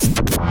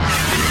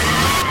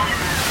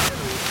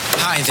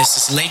Hi, this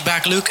is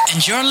Laidback Luke,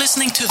 and you're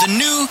listening to the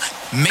new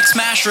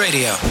Mixmash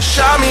Radio.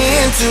 Shot me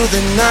into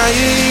the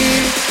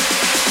night.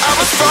 I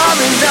was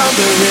falling down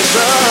the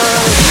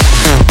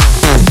river.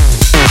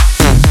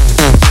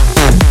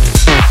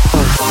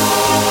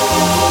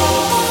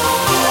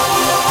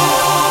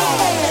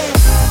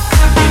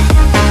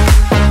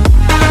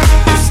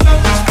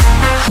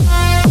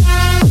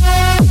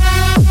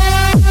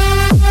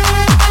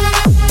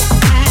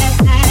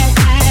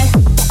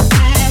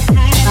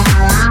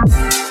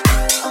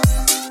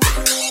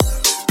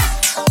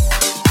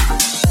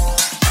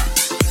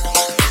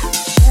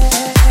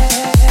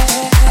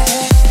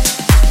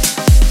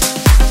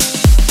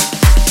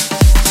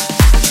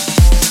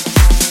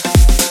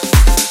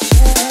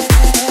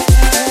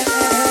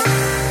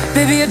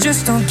 Baby, I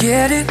just don't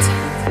get it.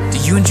 Do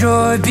you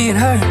enjoy being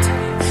hurt?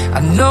 I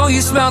know you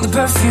smell the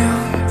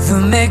perfume,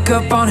 the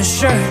makeup on his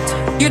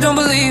shirt. You don't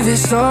believe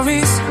his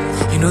stories,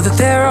 you know that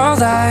they're all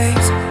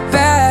lies.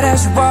 Bad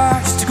as you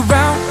are, stick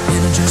around,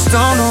 and I just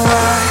don't know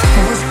why.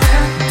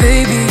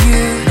 Baby,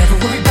 you never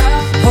worry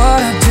about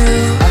what I do.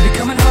 I'll be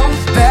coming home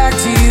back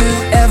to you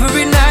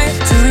every night,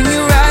 doing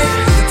you right.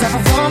 You're the type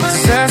of woman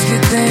serves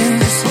good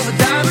things, full of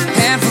diamonds,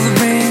 handful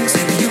of rings.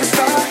 You a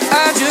star,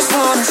 I just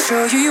wanna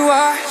show you you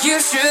are. You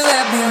should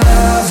let me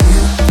love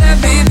you, let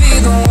me be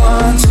the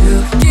one to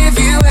give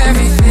you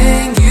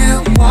everything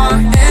you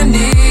want and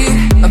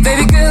need. A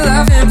baby, good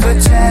love and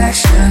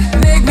protection,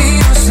 make me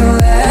your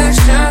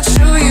selection,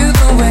 show you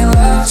the way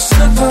love's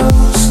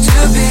supposed to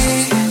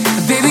be.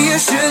 Baby, you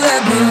should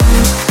let me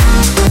love.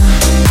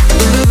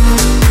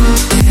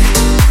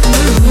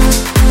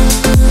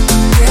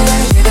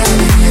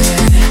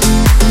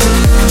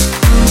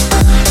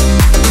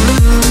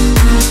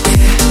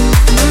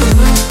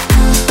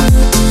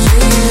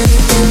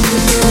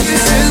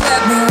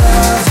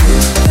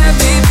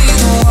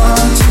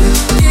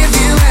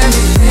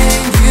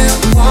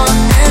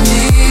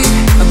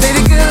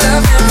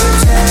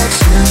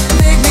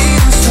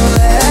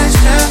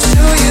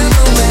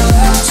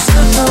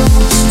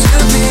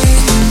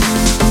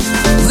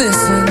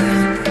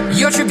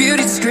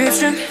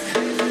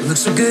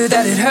 Looks so good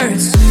that it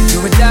hurts.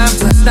 You're a dime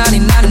plus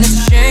 99 and it's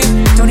a shame.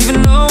 Don't even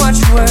know what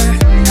you were.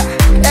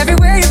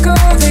 Everywhere you go,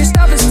 they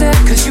stop instead,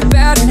 cause you're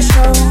bad and it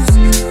shows.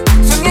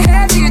 From your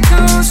head to your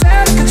toes,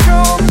 out of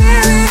control.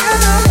 Baby, you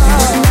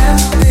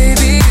know,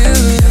 baby, you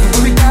never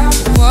worry about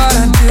what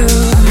I do.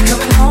 I'll be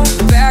coming home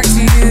back to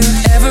you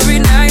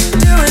every night,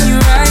 doing you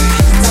right.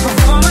 Top of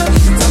woman,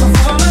 it's full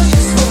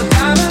of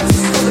diamonds,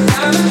 full of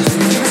diamonds.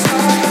 You're a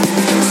star,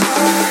 you're a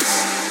star.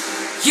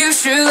 You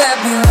should let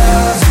me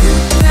love you,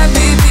 let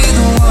me be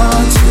the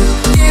one to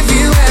give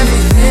you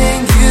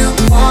everything you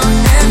want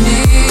and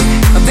need.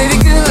 A baby,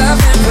 good love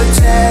and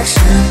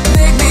protection,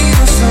 make me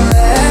your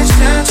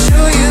selection,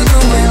 show you the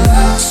way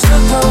love's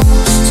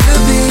supposed to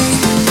be.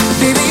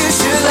 Baby, you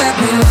should let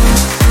me love.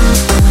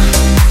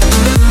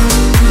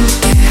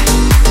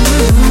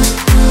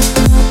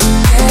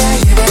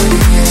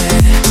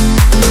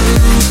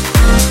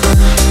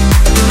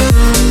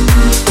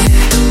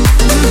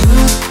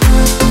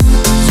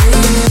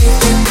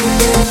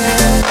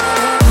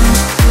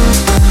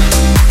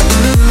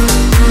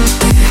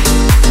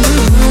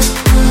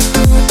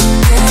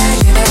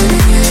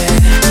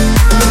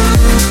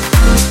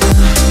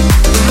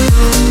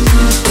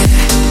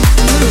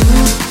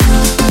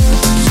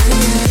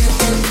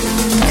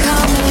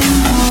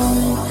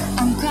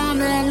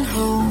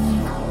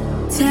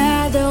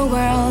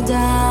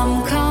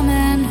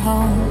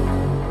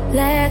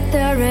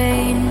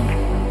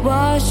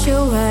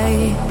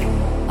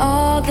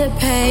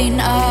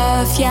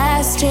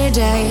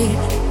 Yesterday,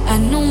 I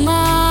know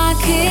my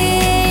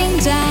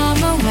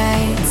kingdom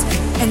awaits,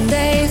 and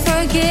they've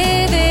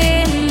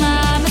forgiven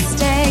my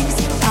mistakes.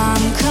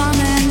 I'm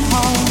coming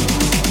home,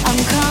 I'm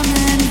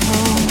coming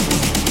home.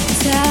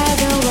 Tell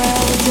the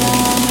world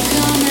I'm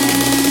coming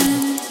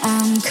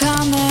home,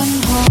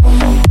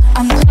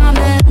 I'm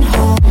coming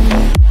home.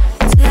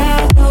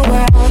 Tell the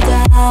world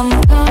I'm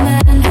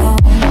coming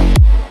home.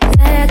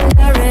 Let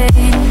the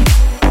rain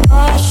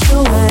wash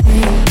away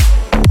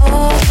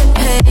all the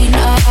pain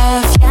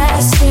of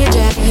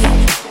yesterday.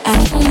 I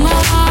know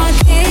my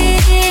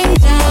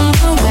kingdom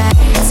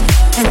awaits,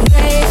 and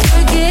they've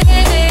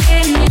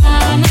forgiven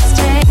my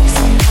mistakes.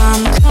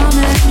 I'm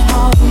coming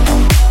home,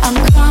 I'm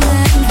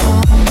coming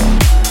home.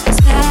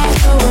 Tell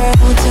the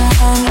world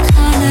I'm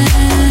coming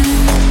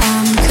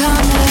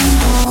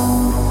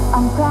home,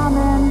 I'm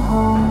coming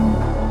home.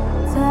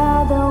 Tell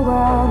the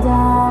world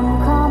I'm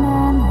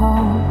coming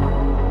home.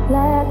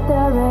 Let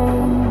the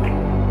rain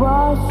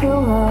wash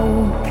away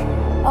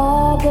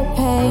all the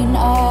pain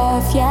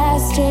of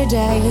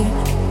yesterday.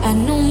 I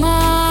know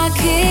my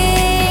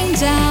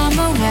kingdom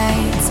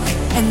awaits,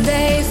 and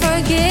they've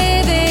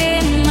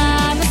forgiven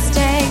my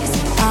mistakes.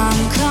 I'm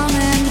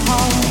coming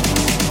home,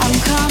 I'm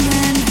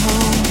coming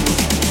home.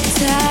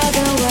 Tell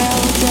the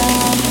world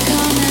I'm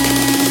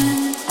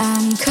coming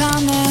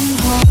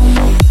home,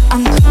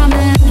 I'm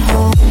coming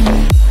home.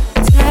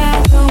 Tell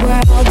the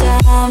world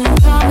I'm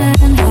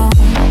coming home.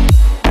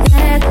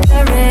 Let the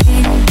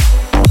rain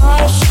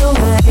wash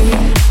away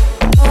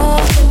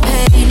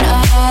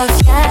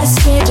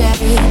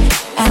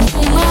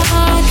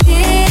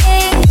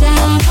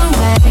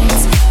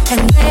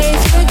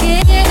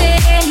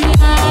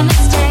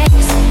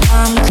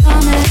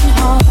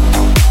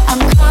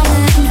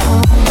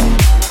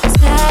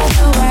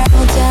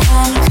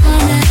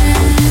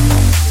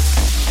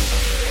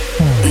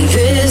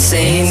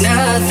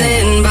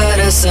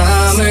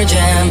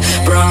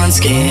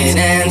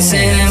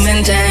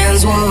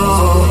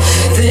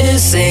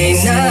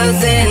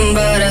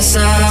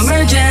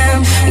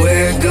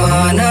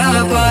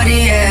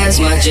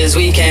much as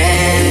we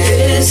can.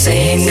 This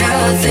ain't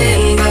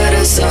nothing but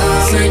a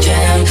summer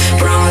jam.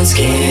 Bronze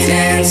skin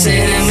and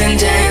cinnamon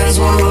tans,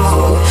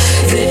 whoa.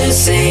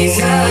 This ain't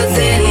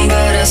nothing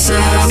but a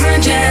summer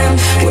jam.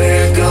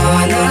 We're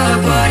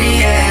gonna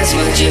party as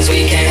much as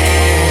we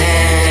can.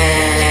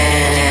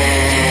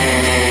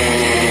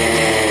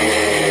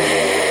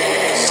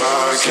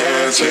 I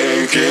can't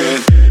take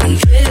it.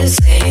 This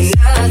ain't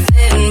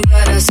nothing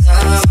but a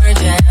summer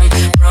jam.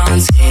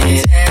 Bronze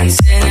skin and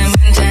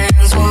cinnamon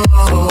tans,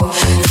 whoa.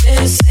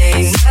 This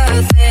ain't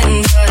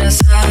nothing but a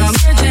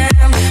summer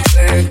jam.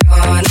 We're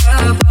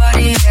gonna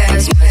party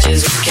as much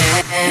as we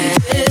can.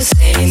 This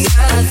ain't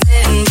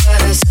nothing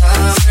but a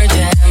summer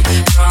jam.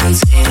 Bronze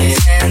skin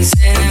and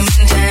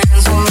cinnamon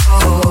tans,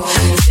 whoa.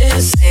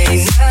 This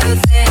ain't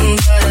nothing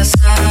but a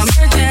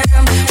summer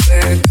jam.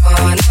 We're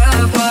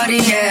gonna party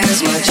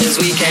as much as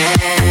we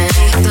can.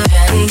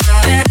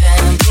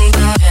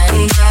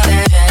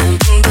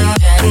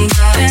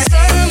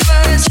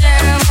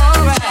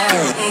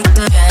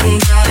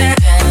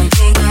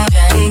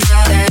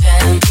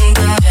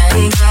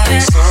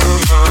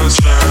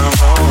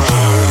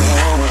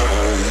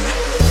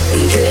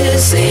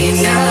 This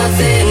ain't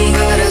nothing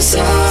but a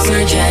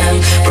summer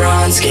jam.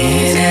 Bronze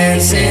skin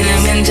and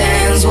cinnamon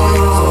tans,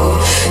 whoa.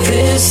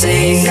 This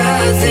ain't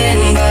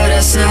nothing but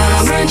a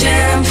summer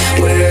jam.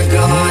 We're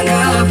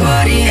gonna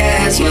party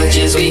as much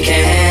as we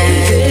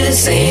can.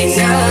 This ain't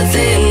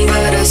nothing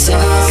but a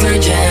summer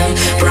jam.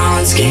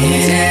 Bronze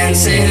skin and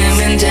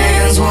cinnamon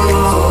tans,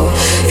 whoa.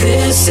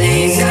 This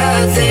ain't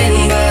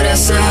nothing but a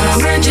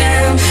summer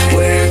jam.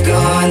 We're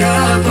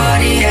gonna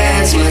party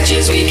as much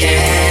as we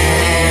can.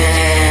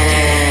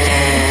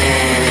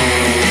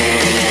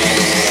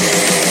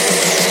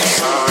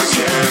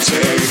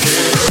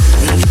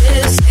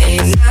 This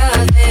ain't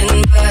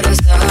nothing but a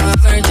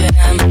summer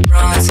jam.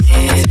 Bronze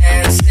skin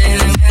and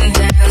cinnamon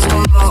tans,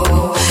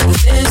 whoa.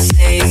 This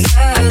ain't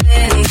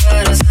nothing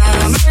but a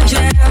summer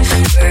jam.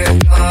 We're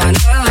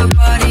gonna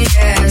party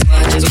as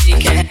much as we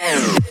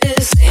can.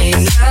 This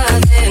ain't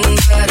nothing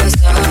but a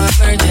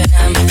summer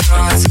jam.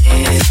 Bronze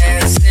skin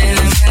and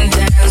cinnamon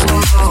tans,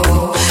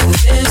 whoa.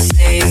 This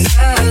ain't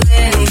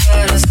nothing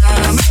but a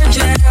summer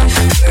jam.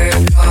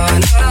 We're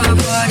gonna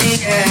party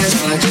as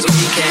much as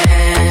we can.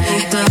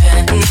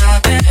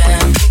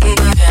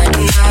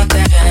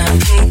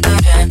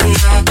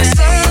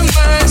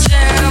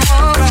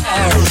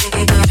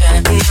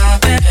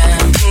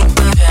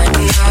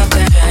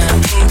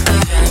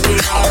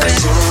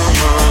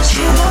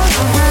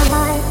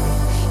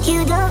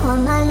 You don't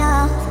want my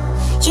love,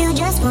 you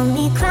just want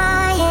me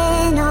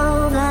crying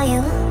over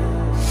you.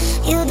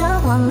 You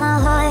don't want my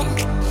heart,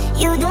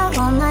 you don't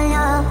want my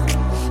love,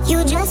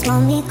 you just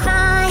want me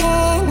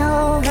crying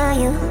over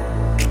you.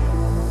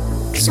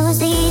 Wish it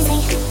was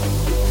easy,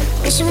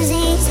 wish it was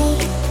easy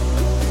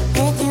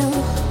with you,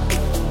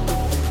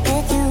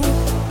 with you.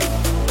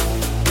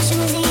 Wish it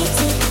was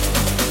easy,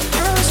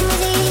 I wish it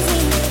was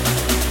easy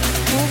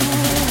with you,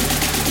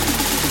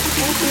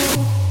 with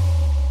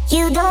you.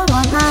 You don't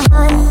want my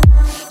heart,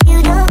 you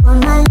don't want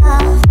my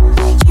love,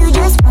 you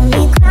just want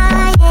me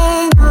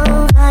crying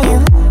over you.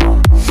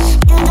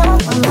 You don't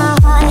want my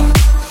heart,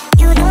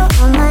 you don't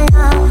want my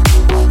love,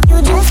 you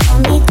just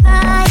want me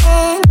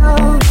crying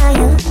over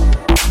you.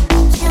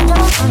 You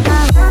don't want my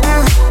heart,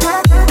 you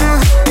don't want my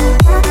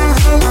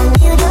love,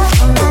 you don't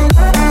want my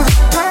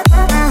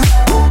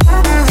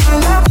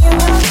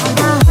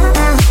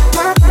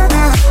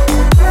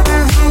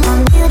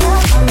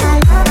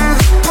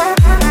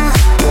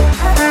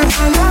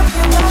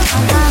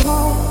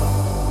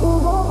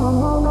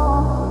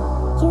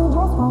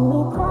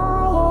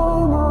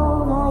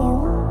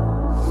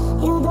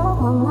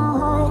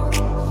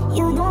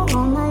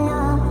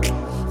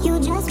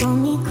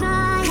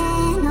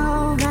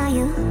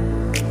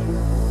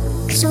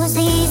Wish it was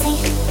easy,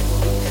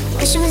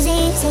 wish it was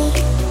easy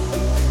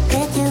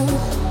with you,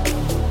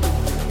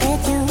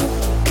 with you.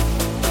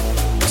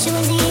 Wish it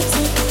was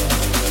easy,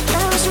 I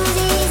wish it was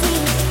easy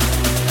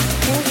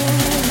with you,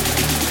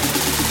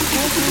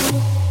 with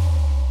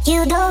you.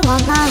 You don't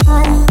want my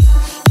heart,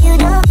 you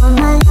don't want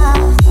my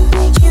love,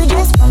 you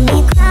just want me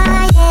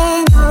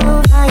crying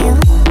over you.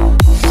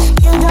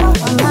 You don't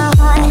want my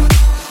heart,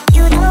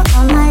 you don't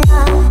want my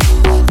love,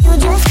 you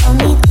just want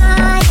me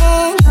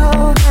crying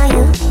over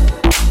you.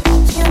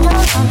 You don't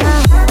want my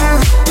heart,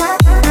 you don't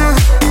want my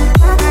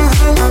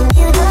love,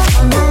 you don't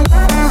want my heart,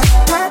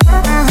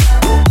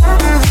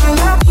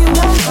 you don't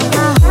want my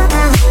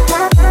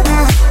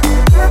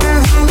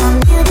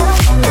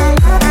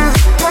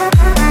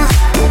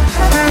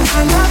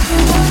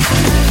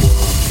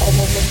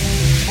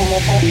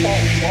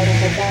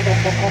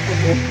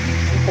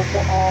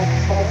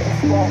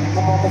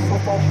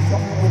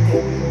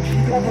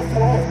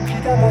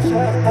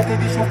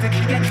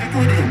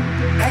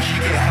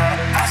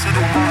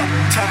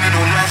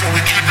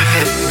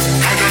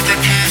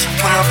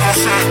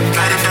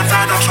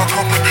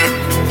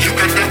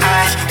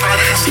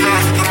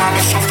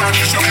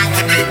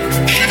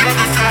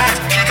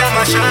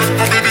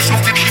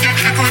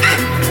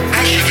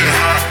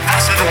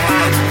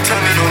Tell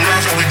me no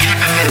lies and we keep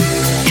it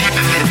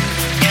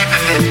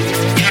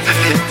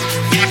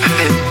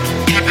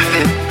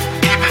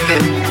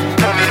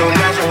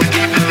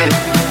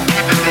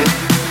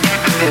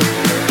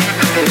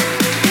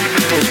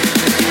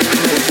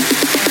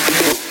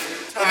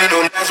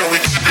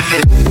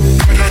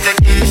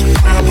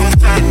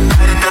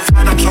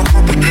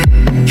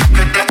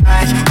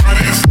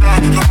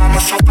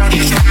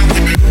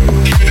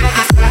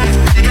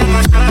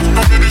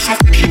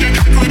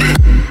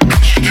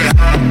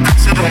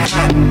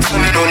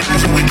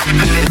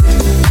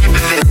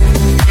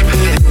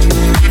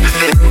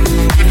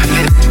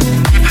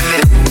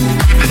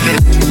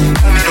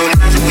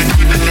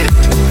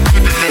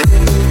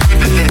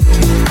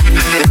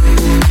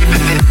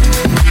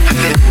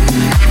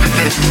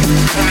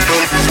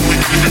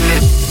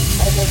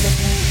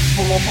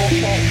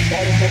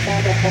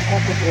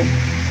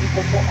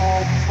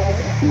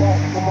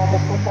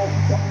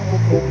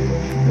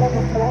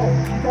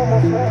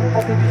Oh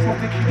baby,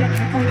 something she get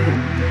you with it.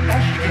 That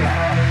she get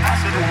high, I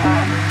said oh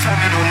my. Tell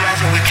me no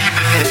lies and we keep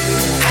it lit.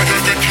 I get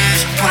the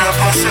keys, pull up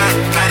on set.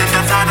 Light in the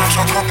vibe, I'm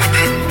so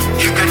confident.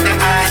 You got the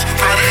eyes,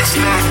 body is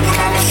love. The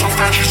mama's so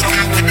fine, she's so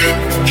cute with it.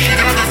 She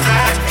got the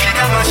thighs, she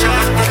got my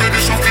size. Oh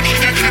baby, something she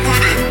get you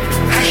with it.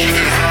 That she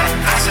get high,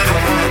 I said oh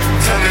my.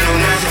 Tell me no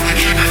lies and we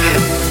keep it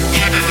lit.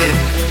 Keep it lit,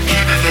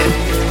 keep it lit,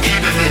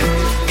 keep it lit,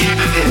 keep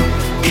it lit,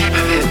 keep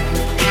it lit,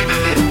 keep it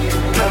lit.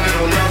 Tell me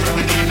no lies and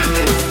we keep it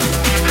lit.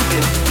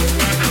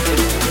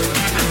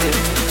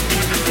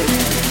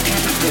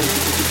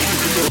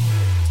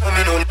 Tell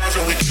me no lies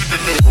and we keep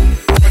it lit.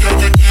 I got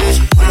the keys,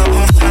 pull up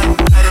on set.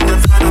 Light in the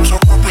vibe, I'm so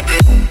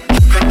confident.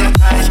 You got the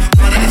eyes,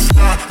 body is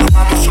fly. The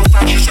mama's so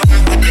fine, she's so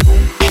cute with it.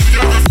 She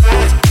got the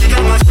thighs, she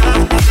got my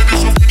size. My baby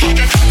so thick, she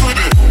get you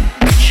with it.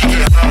 She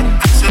get high, I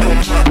said oh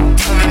my.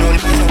 Tell me no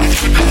lies and we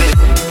keep it lit. Keep it lit, keep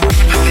it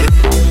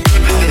lit,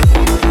 keep it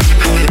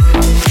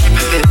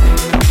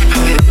lit,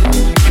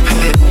 keep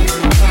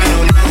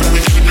it lit,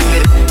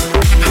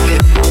 keep it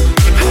lit,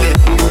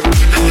 keep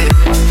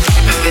it lit. Tell me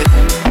no lies and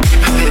we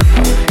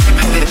keep it lit.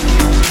 Keep it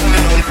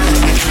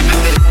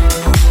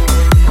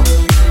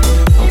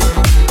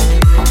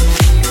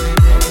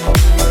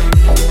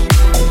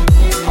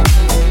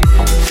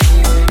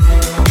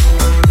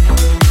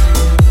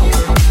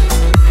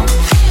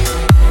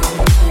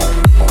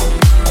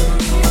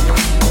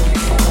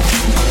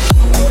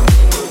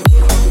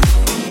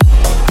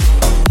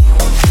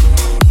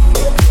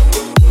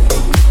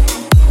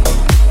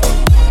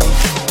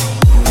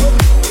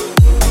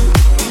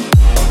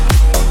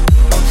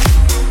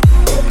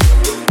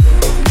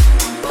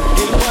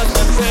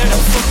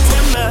it lit, keep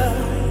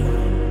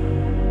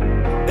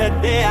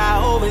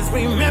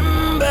it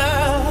lit,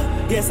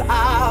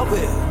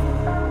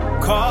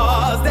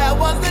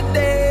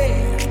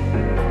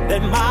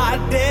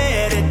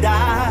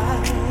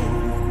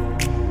 keep it lit,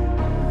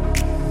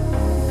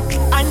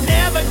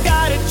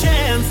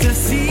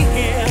 keep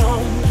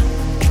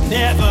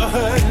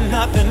it lit, keep it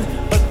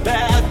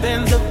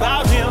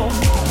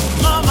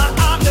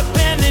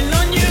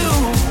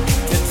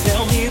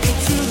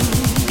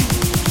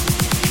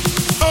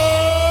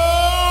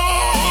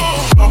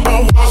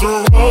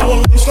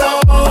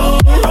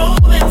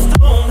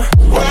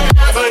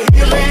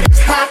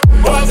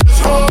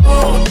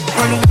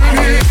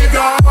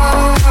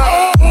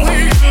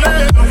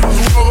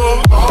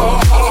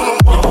keep it lit.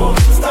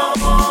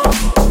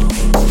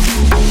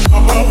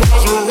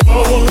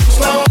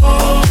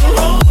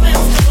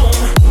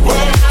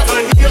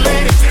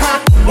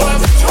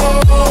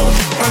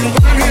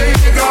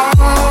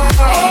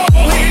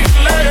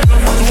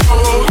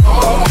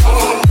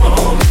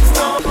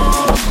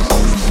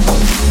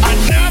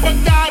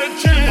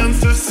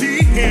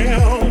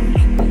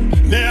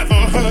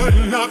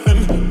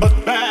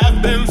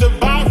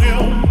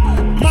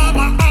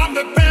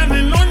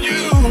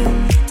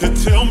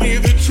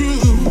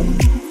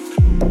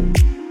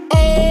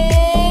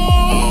 Tell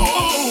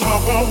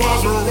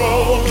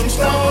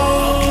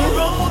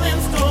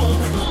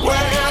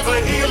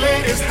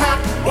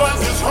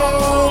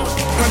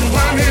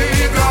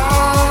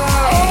me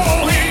no lies and we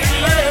keep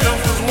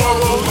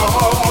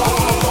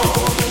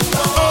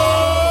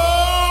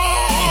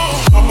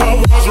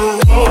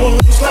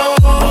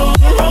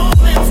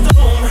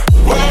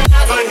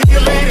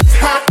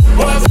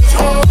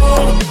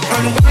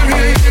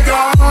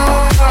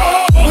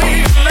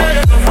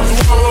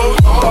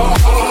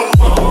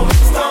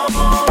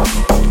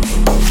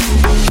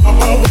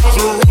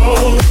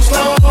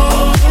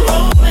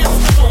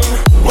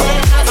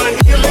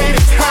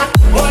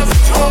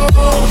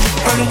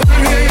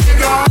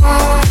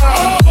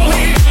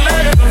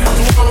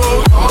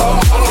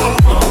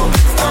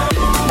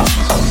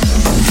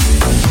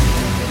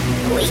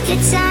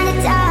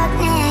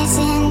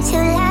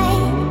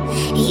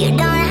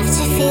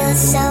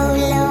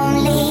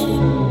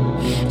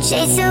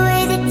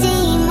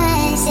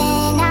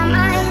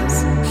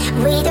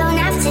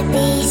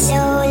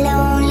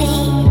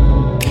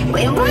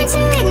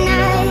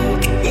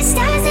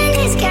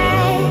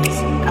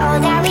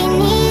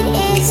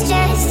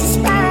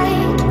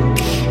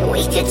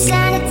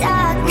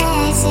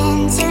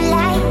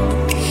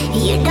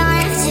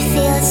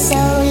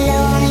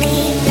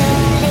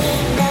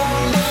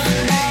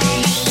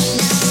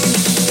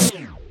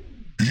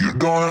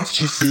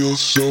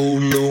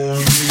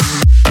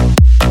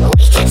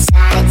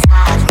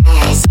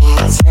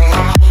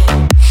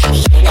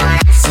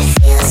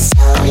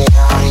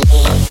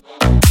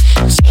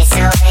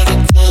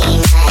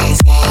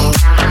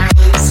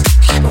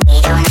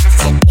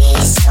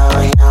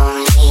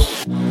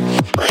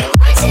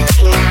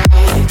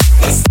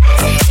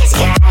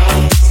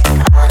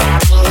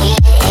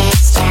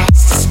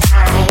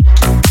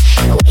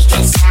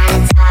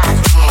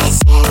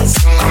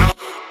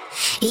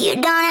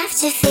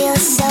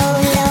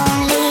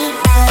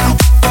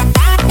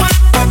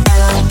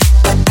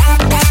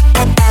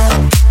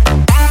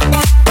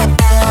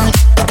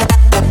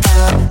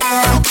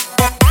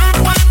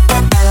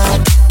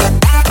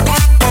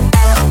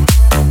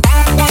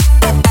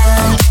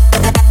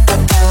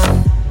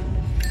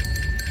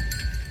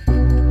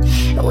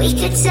We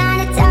could turn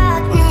the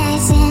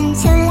darkness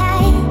into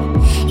light.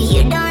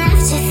 You don't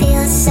have to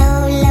feel so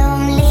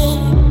lonely.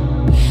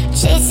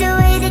 Chase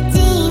away the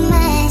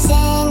demons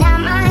in our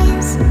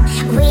minds.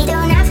 We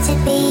don't have to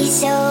be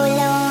so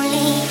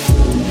lonely.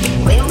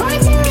 We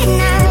want to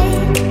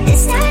ignite the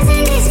stars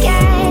in the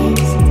skies.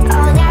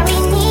 All that we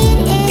need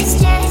is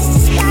just a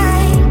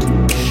spark.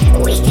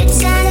 We could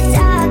turn the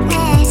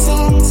darkness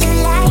into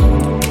light.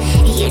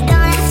 You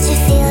don't have to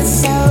feel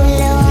so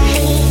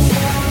lonely.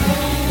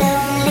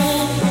 Lonely,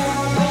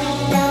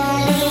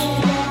 lonely.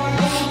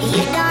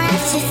 You don't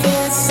have to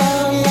feel so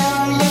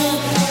lonely.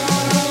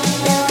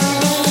 Lonely,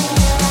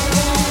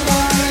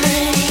 lonely.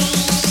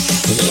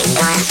 You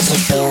don't have to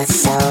feel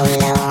so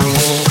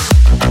lonely.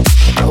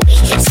 We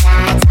could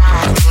turn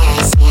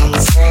darkness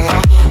into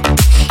light.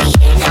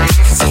 You don't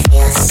have to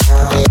feel so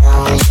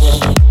lonely.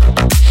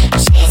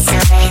 Chase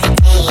away the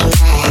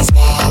demons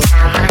in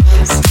our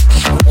minds.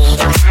 We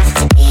don't have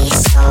to be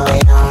so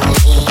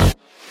lonely.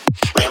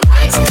 We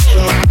want to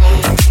ignite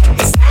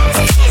the stars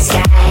in the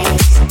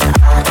skies.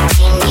 All that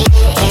we need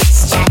is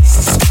just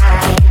a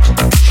spark.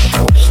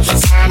 We can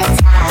turn the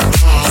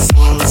darkness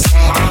into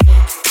light.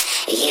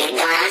 You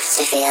don't have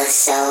to feel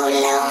so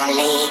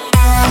lonely.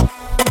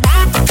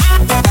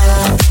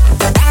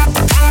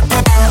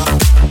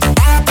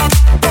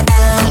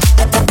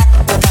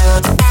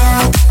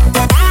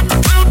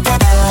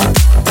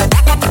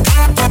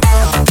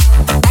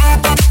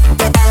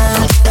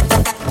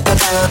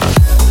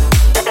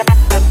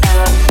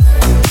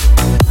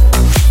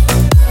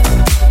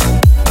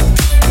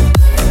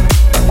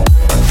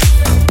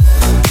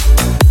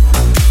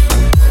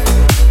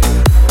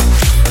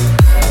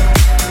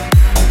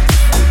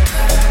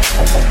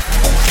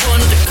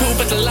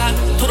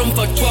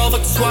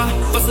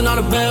 Busting all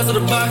the bells of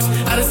the box.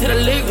 I just hit a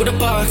lick with a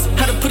box.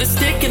 Had to put a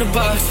stick in a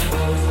box.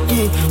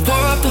 Pour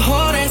up the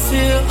whole dance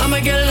hill. I'ma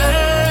get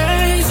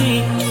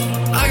lazy.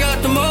 I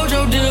got the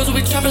mojo deals.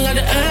 We chopping like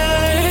the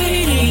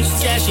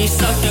 80s. Yeah, she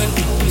sucked her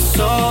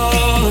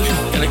soul.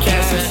 Gotta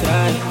cash it.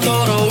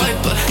 Throw it on white,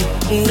 but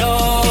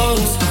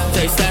nose.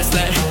 Taste that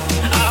slack.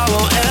 I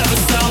won't ever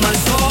sell my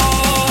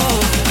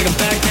soul. I can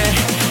back that.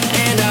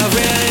 And I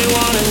really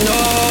wanna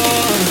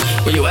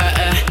know where you at.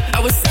 I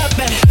was up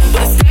at,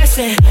 with a stash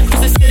at.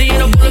 Cause the city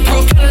ain't a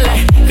bulletproof Cadillac.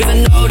 Cause I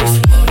know this,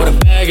 with a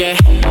bag at.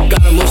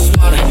 Gotta move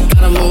smarter,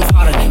 gotta move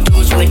harder.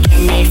 Dudes tryna get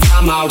me,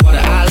 find my water.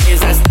 I lay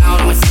his ass down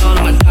on my son,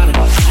 on my daughter.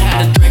 I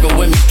had a Draco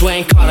with me,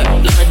 Dwayne Carter.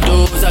 Lot of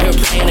dudes out here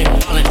playing and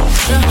ballin'.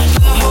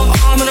 The whole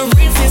arm in a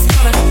ring, since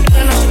Carter.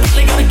 And I know she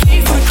really got a key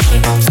for the color.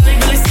 So they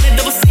really said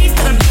double C's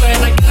that I do it.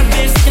 And I got a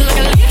bitch looking like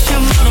a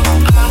leadership model.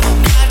 I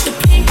got the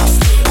pink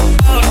slip,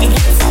 all the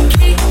lips,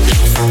 key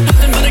lips.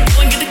 Nothing but I go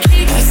and get the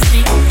key to the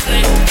city.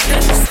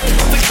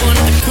 We're going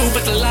in the coupe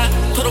at the lot.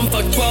 Told them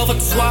fuck 12 at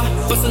the swap.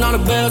 Busting all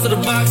the bells of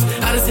the box.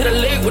 I just hit a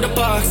lick with a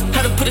box.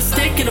 Had to put a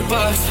stick in a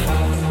box.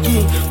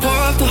 Pour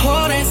up the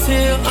whole dance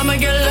hill. I'ma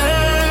get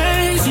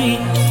lazy.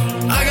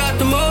 I got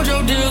the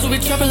mojo deals. We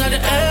chopping like the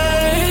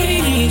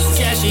 80s.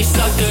 Yeah, she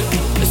sucked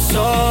the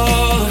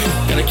soul.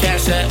 Gotta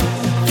cash that.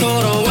 Throw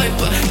it on white,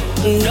 but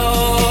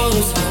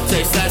nose.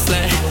 Taste that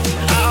slack.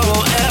 I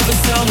won't ever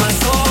sell my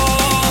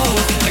soul.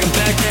 I can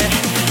back that.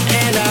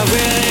 And I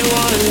really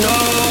wanna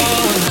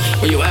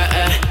know where you at?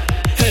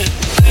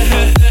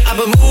 I've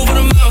been moving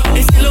them out.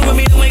 They still with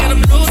me, though ain't got a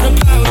blues in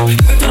the pouch.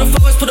 Back to the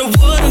forest, put the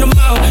wood in the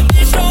mouth.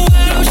 Bitch, no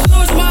way, no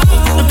shows my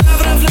house. The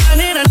private I'm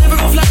flying in, I never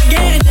gon' fly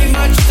again. Take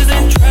my chances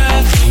in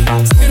traffic.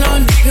 Sucking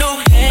on dick,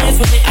 no hands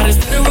with it. I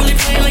just better really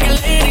play like a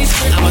lady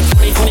strip. I'm a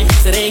 20/20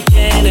 piece, it ain't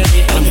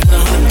candidate. And I'm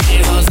putting 100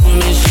 bands on some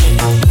of this shit.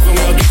 From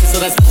real gangster,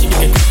 so that's how she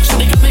get. Should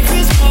they come in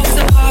Chris Paul, cause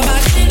I all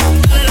my shit.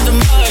 I let the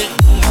mud,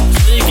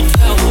 so you can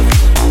tell me.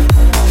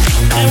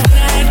 And when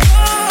I had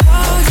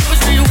dogs, I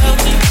was real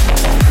wealthy.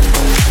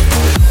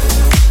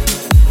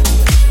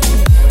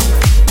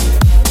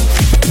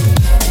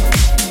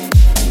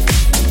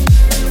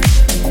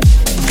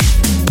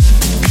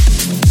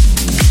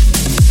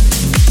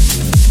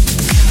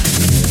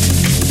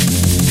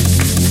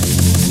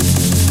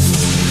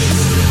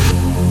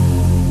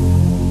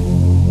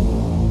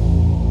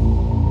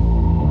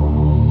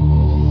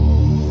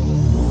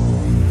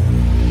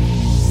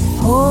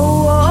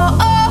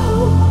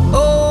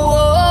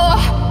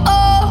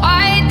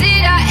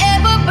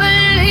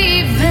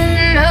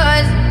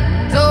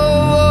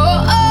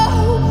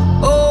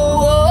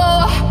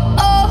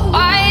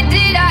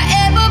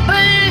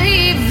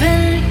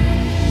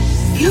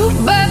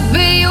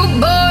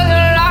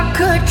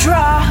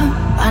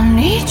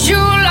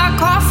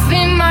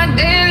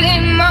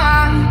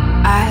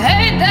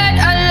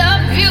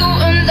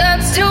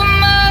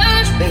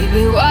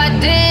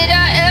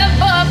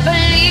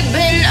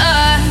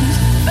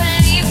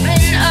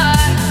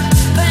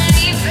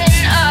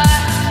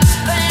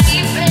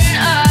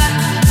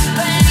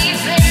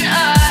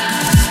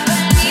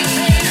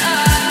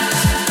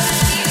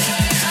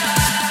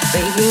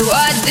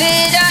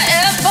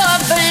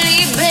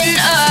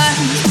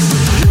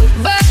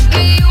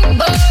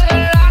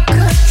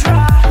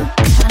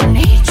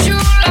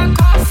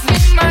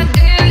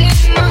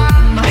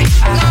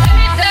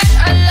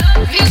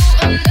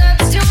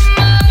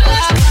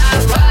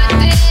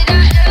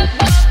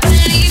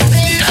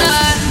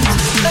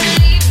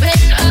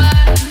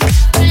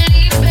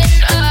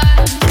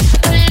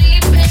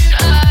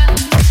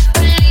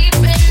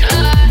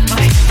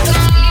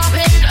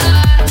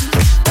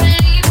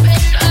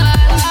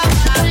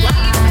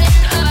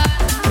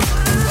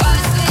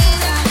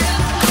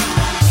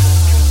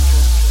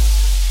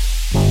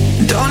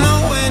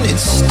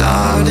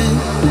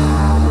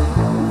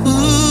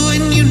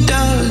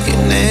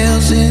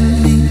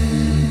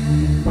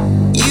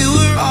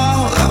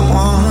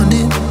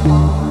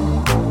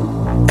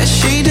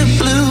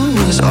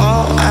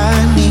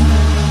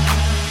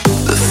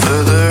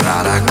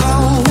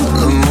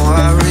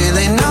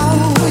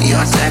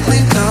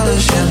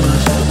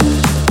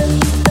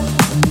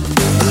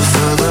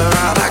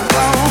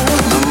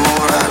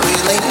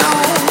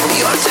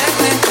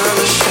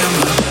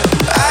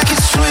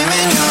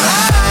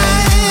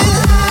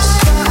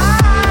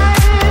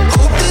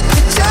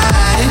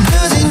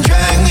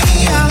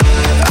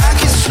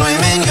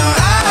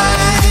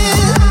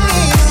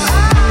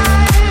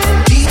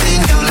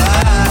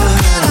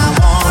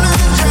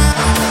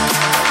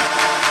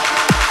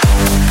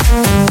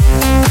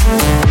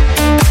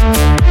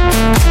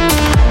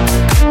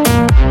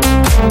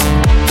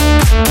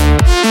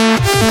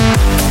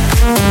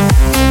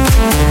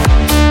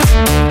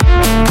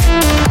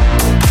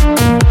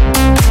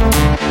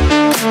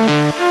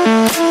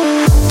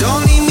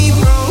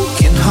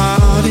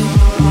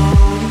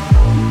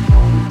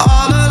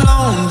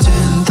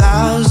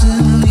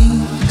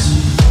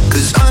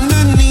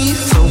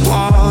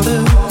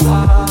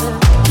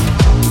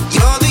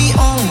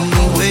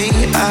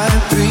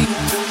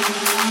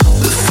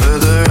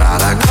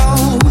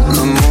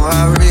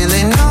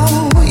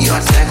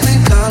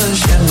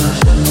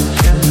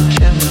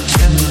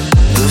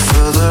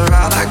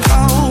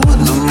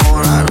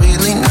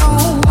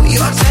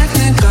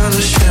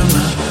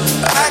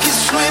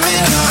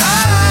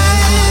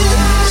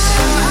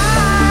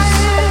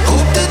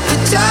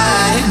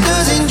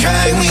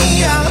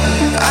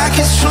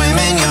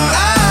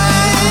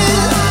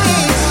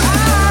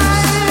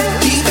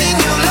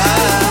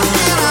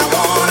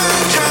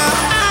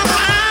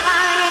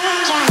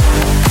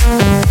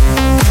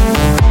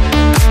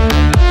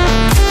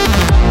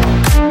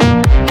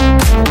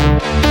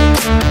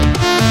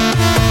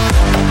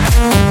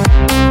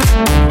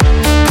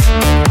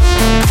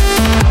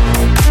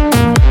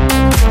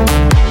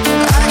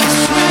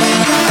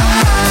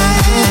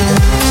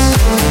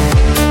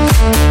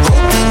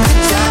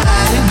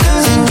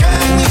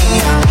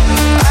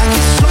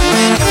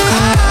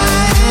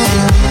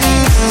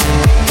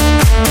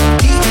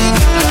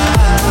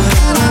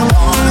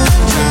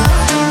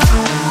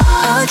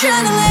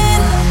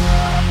 adrenaline.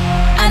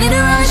 I need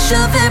a rush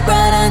of it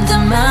right under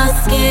my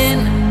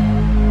skin,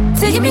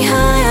 taking me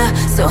higher,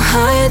 so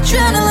high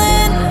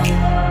adrenaline.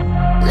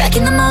 Like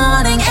in the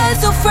morning, air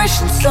so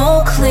fresh and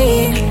so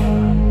clean.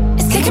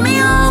 It's taking me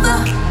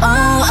over,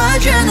 oh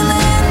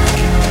adrenaline.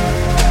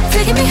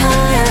 Taking me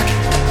higher,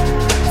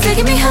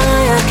 taking me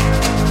higher,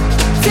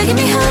 taking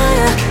me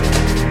higher,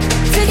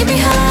 taking me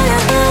higher,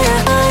 higher,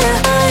 higher,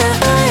 higher,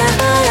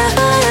 higher,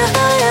 higher,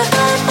 higher,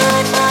 higher,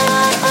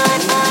 higher.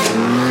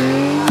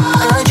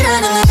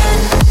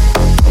 Adrenaline.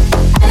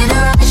 I need a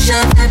rush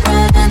of it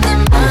right under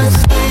my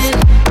skin,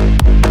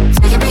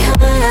 taking me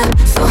higher,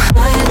 so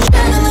high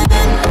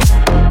adrenaline.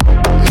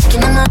 Like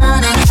in the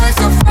morning, air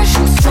so fresh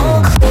and so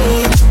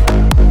clean.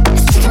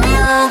 It's taking me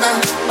over,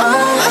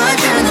 oh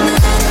adrenaline.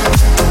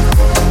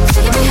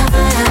 Taking me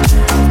higher,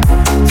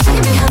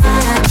 taking me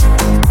higher,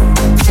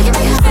 taking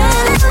me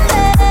higher,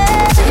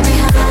 taking me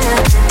higher,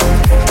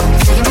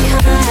 taking me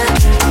higher,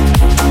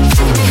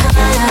 taking me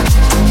higher,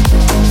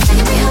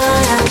 taking me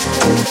higher.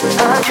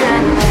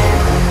 Adrenaline.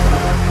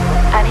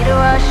 I need a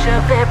rush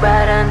of it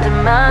right under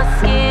my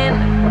skin,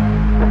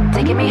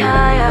 taking me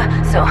higher,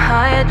 so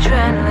high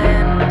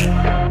adrenaline.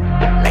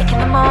 Like in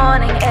the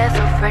morning, air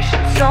so fresh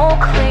and so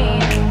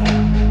clean.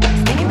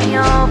 It's taking me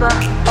over,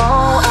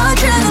 oh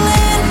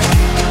adrenaline.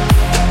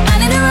 I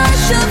need a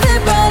rush of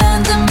it right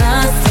under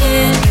my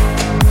skin,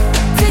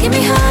 taking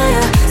me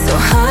higher, so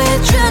high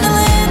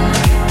adrenaline.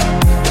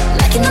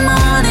 Like in the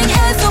morning,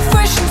 air so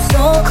fresh and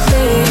so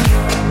clean.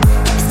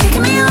 It's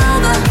taking me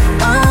over,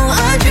 oh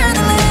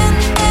adrenaline.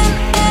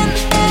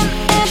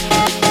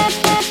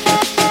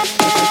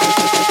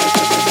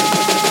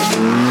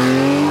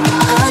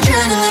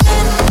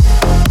 Adrenaline.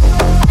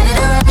 I need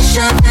a rush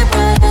of it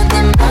right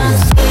under my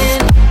skin,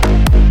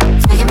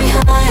 taking me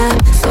higher,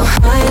 so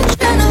high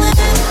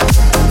adrenaline.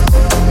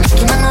 Like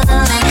in the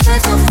morning, air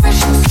so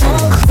fresh and so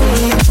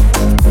clean.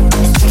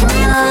 It's taking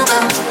me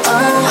over,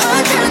 oh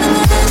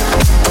adrenaline.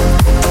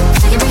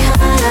 Taking me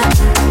higher,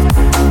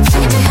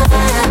 taking me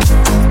higher,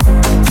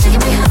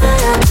 taking me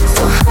higher,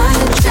 so high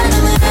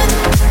adrenaline.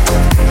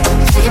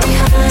 Taking me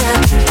higher,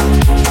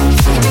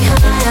 taking me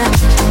higher,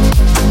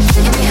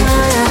 taking me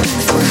higher,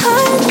 so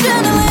high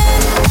adrenaline.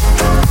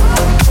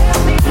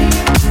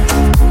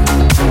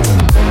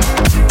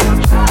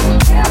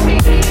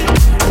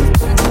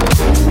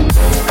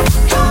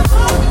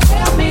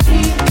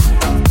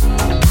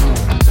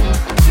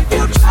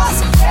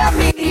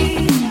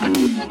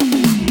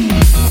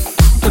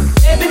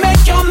 Baby,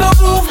 make your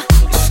move.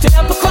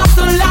 Step across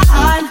the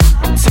line.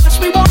 Touch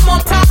me one more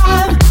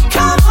time.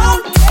 Come on,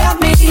 tell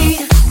me.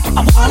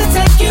 I wanna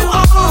take you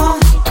on.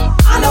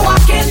 I know I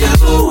can't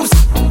lose.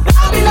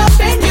 I'll be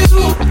loving you.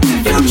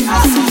 You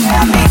just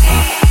tell me.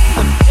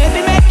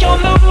 Baby, make your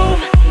move.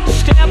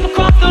 Step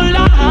across the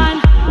line.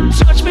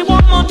 Touch me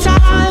one more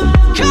time.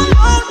 Come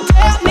on,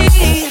 tell me.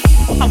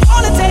 I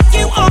wanna take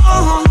you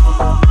on.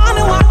 I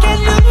know I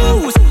can't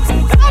lose.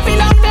 I'll be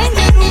loving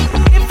you.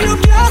 If you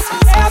just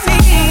tell me.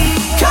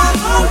 Come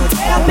on,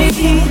 tell me.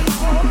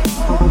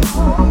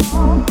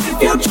 If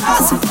you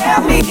just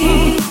tell me.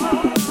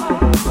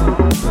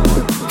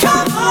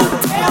 Come on,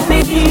 tell me.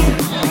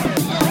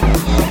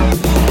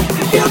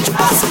 If you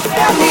just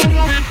tell me.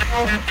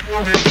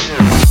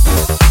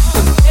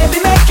 Baby,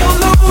 make your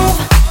move.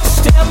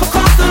 Step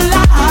across the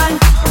line.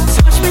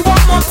 Touch me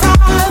one more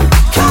time.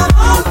 Come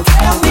on,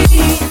 tell me.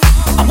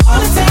 I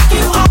wanna take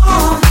you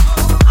on.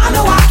 I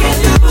know I can't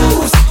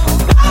lose.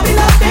 I'll be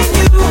loving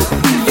you.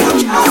 You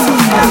just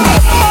tell me.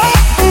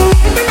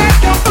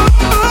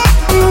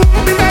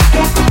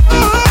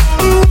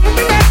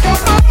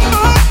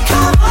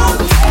 Come on,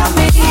 tell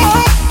me.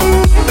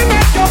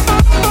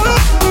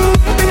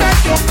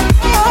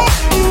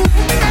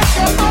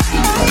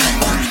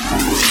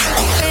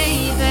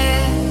 Baby,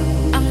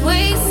 I'm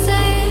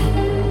wasted.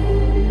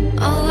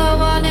 All I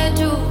wanna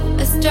do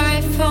is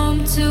drive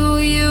home to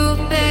you,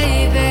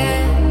 baby.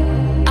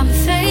 I'm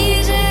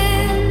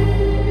fading.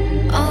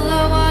 All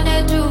I wanna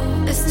do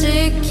is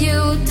take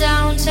you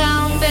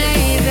downtown,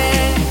 baby.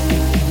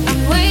 I'm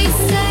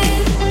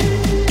wasted.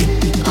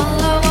 All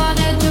I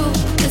wanna do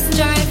is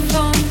drive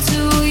home to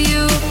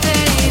you,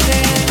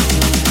 baby.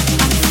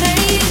 I'm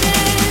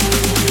fading.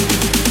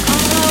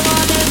 All I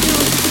wanna do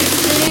is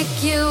take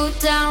you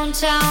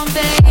downtown,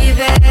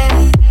 baby.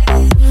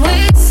 I'm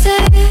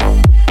wasted.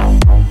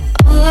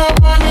 All I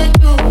wanna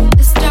do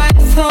is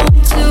drive home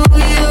to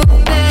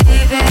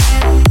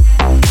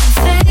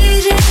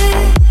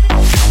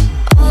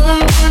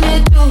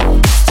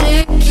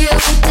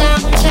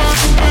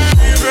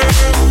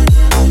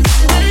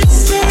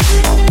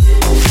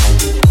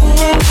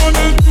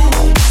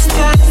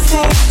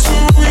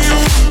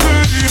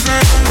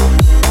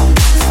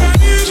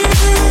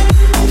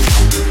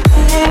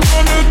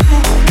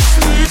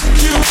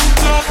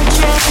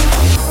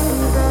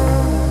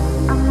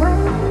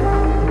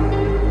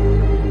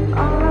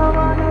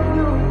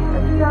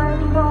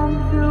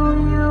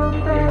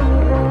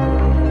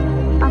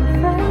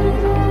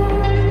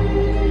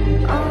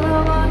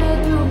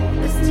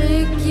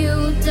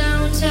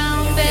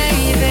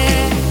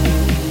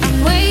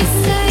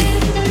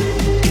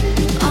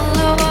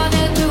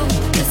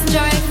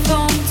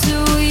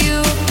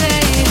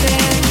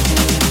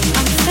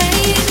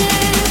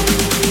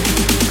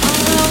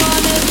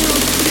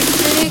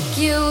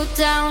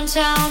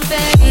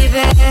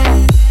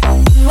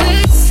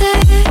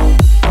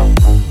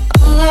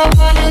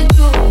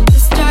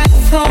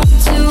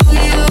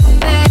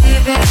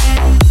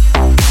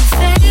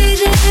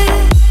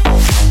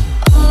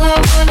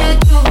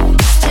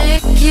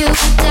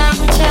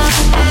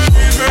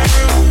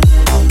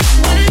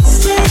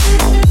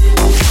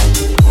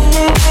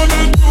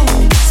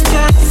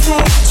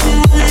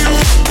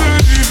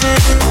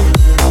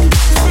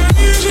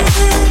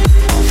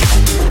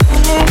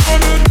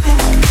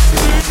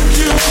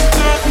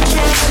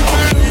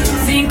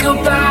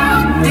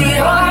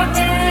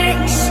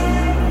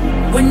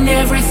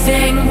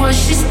everything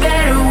was just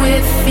better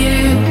with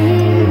you.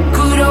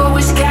 Could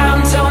always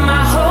count on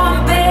my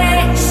home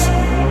base.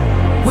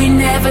 We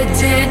never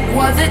did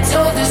what they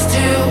told us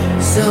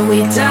to. So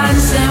we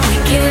danced and we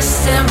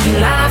kissed and we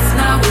laughed.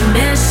 Now we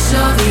miss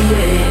all the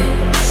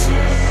years.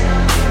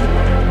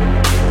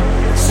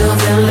 So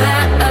then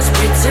let us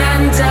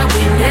pretend that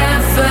we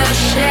never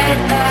shed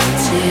a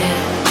tear.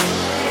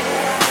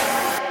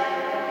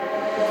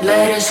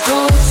 Let us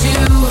go to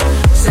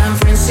San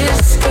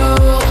Francisco,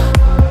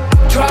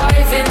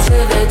 drive into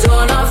the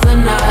dawn of the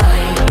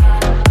night,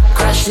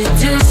 crash the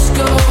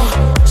disco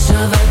so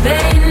that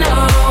they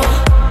know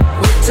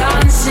we're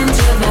dancing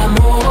to the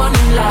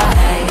morning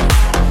light.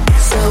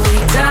 So we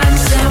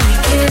dance and we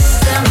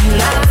kiss and we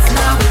laugh.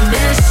 Now we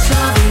miss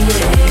all the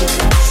years.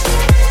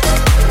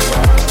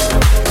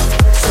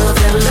 So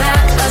then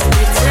let us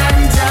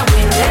pretend that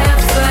we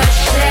never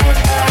shed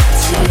a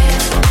tear.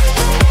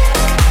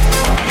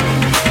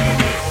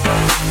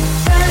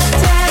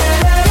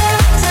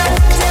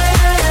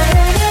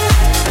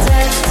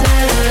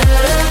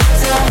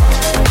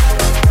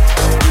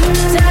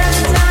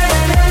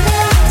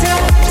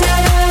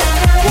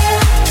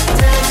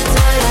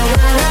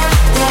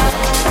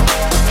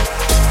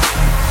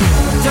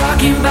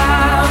 Talking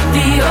about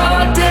the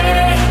old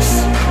days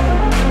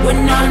when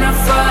none of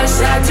us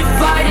had to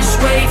fight his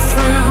way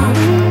through.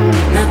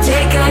 Now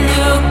take a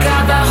look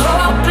at the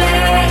whole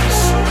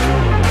place.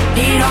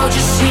 It all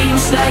just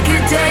seems like a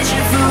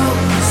deja vu.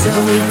 So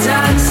we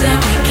dance and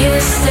we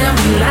kiss and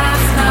we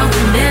laugh. Now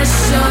we miss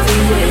all the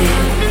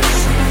years.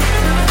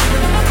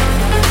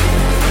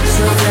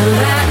 So then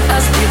let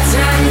us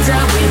pretend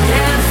that we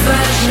never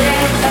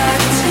shed a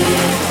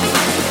tear.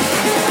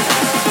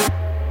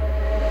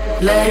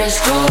 Let us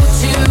go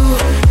to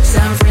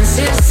San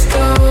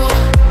Francisco,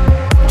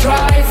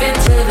 drive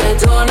into the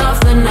dawn of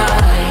the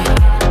night,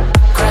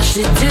 crash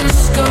the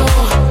disco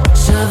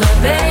so that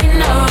they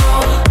know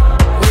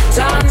we're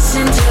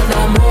dancing to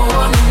the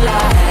morning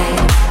light.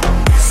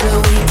 So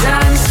we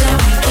dance and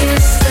we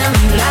kiss and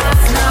we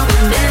laugh. Now we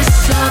miss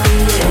all the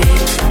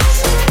years.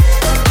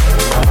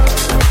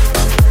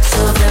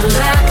 So then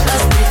let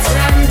us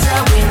pretend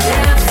that we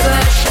never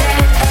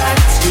shed a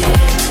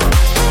tear.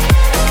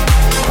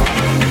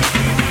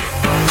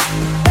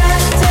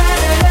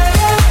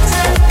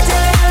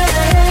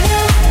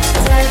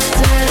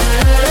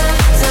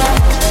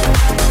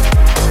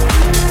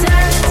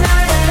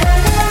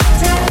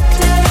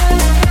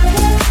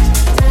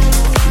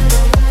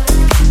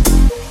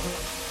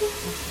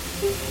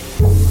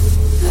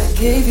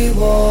 Gave you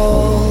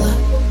all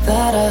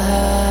that I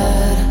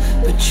had,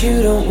 but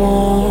you don't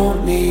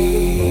want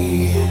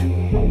me.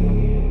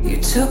 You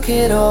took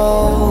it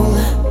all,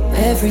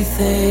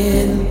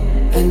 everything,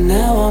 and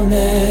now I'm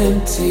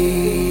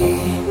empty.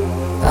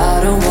 I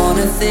don't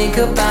wanna think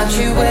about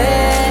you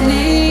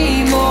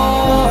anymore.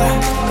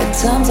 At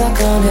times I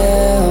can't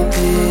help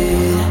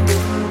it.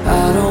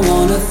 I don't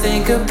wanna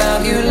think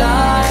about you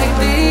like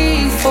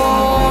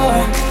before,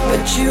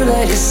 but you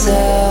let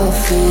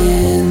yourself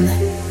in.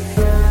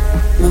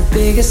 My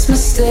biggest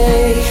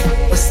mistake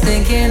was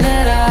thinking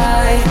that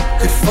I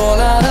could fall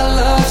out of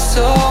love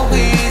so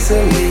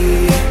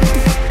easily.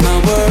 My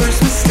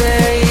worst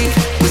mistake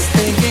was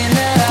thinking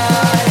that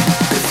I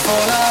could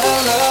fall out of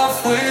love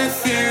with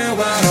you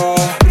at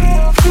all.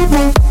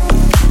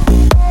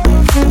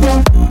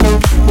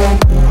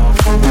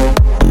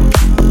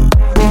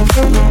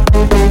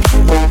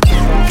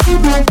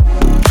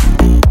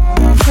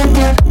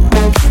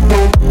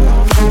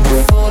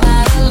 Fall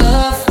out of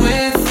love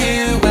with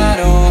you at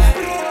all.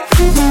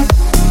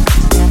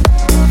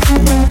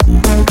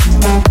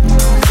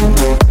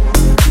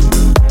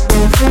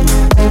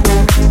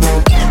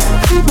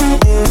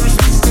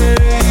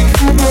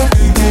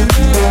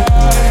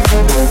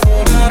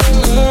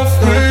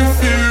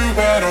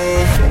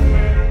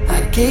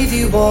 Gave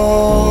you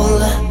all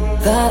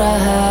that I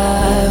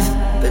have,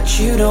 but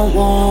you don't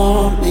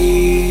want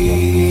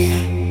me.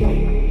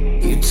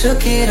 You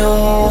took it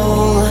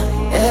all,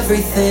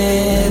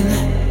 everything,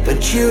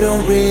 but you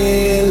don't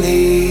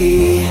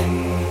really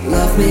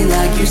love me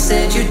like you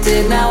said you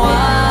did. Now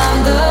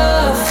I'm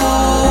the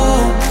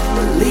fool.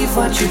 Believe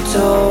what you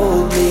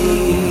told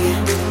me.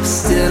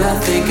 Still I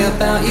think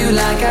about you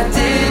like I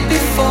did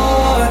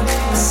before.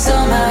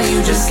 Somehow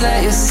you just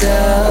let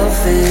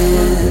yourself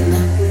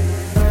in.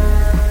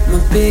 My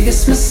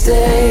biggest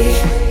mistake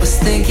was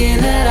thinking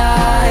that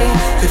I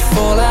could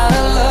fall out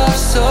of love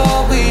so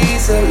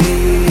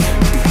easily.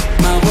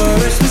 My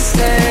worst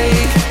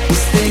mistake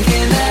was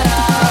thinking that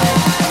I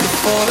could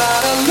fall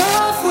out of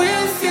love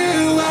with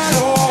you at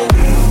all.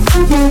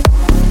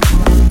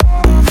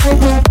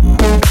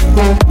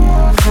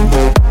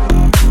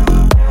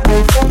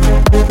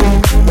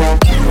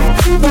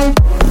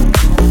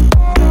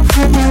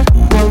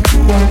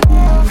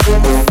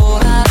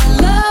 Fall out of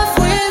love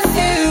with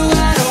you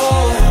at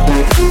all.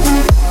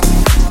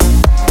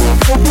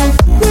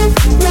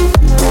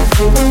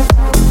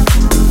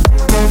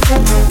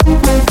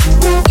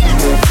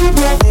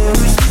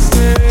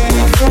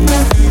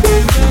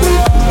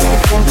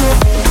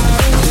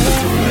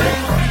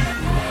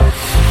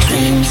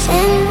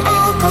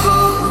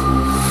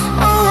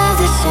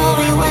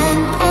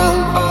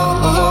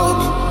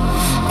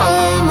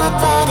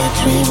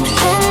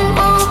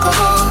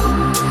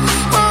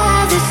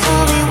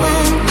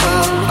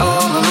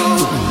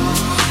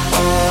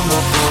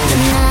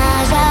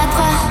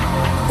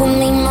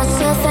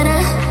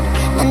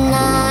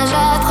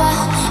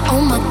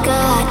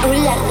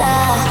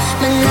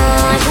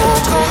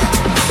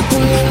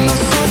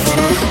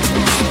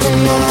 Oh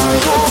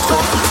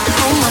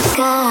my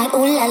God,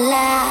 ooh la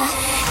la.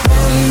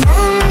 Dum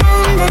dum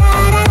dum da da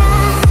da da.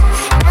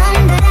 Dum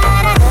da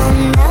da da dum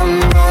dum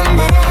dum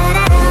da da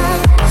da da.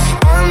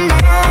 Dum da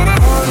da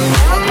da dum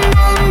dum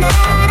dum da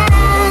da da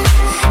da.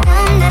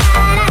 Dum da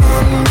da da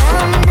dum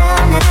dum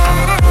dum da da da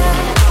da.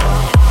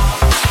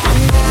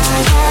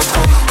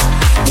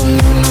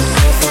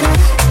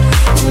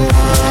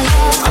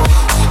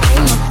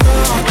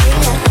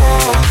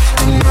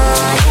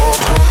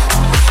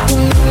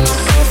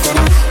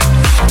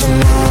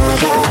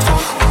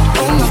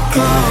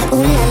 God,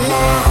 ooh la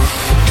la.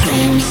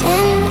 Dreams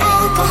and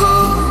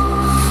alcohol.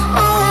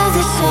 I love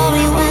the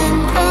story we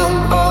went on.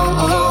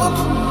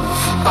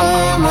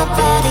 Oh, my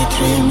body,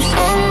 dreams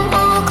and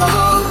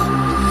alcohol.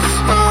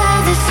 I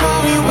love the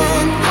story we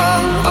went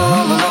on. Oh,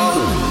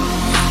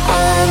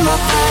 my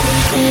body,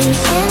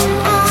 dreams and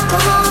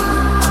alcohol.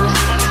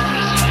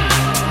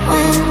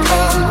 Went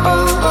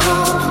on.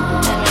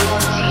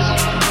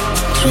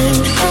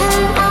 Dreams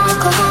and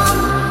alcohol.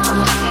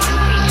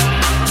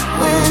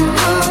 Went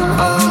on.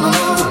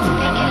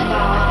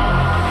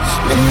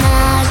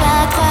 Menage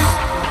à trois,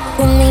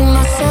 with me,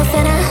 myself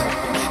and I.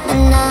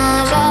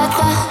 Menage à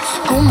trois,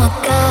 oh my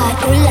God,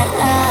 ooh la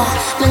la.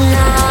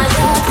 Menage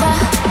à trois,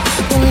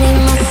 with me,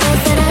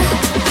 myself and I.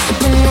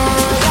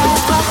 Menage à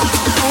trois,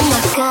 oh my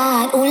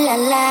God, ooh la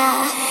la.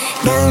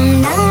 Dum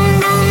dum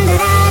dum da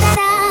da da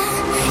da.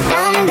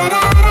 Dum da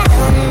da da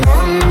dum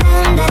dum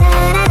dum da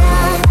da da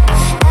da.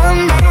 Dum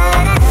da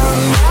da da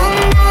dum dum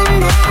dum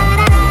da da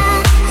da da.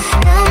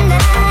 Dum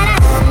da da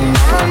da dum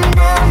dum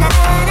dum da da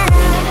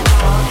da da.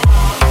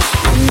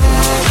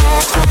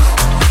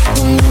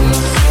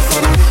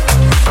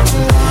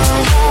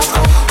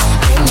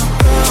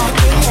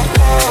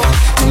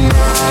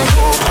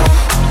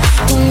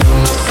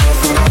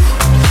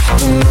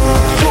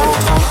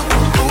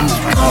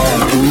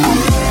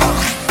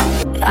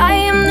 I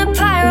am the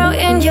pyro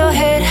in your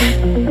head.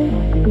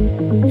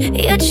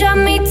 You chop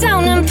me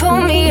down and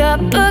pull me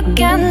up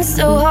against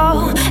the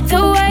wall.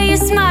 The way you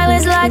smile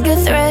is like a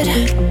thread.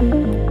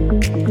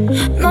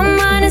 My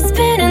mind is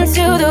spinning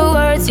to the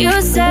words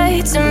you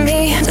say to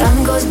me.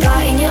 Time goes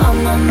by and you're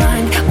on my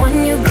mind.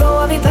 When you go,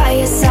 I'll be by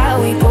your side.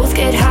 We both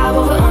get high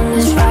while we're on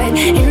this ride.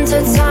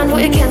 Intertwined,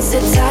 we're against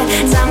the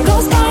tide. Time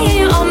goes by and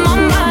you're on my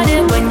mind.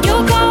 And when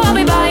you go, I'll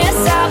be by your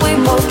side. We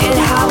both get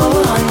high while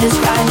we're on this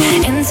ride.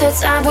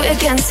 Intertwined, we're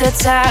against the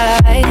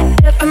tide.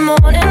 Every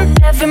morning,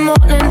 every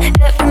morning,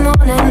 every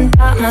morning,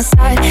 by my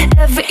side.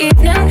 Every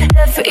evening,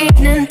 every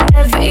evening,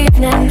 every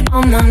evening,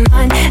 on my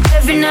mind.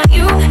 Every night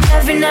you,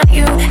 every night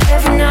you,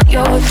 every night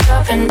you're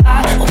dropping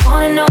by.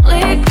 One and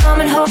only, come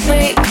and hold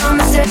me, come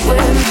and sit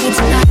with me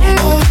tonight.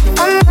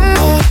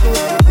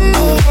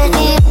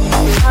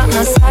 By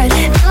my side,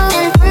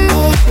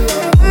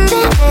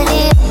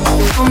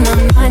 on my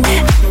mind.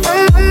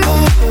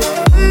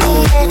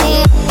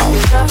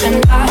 Dropping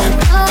by.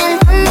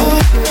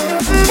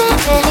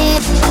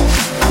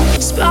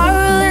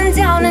 Spiraling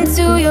down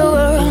into your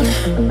world.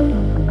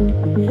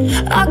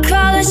 Our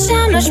colors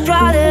shine much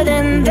brighter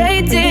than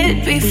they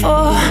did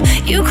before.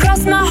 You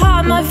crossed my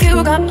heart, my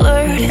view got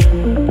blurred.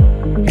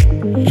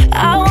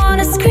 I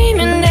wanna scream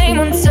your name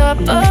on top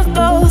of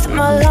both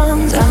my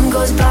lungs. Time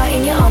goes by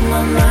and you're on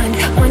my mind.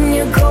 When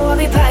you go, I'll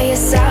be by your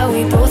side.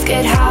 We both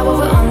get high while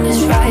we're on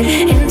this ride.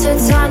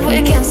 Intertwined, we're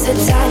against the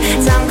tide.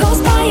 Time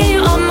goes by and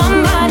you're on my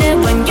mind.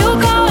 And when you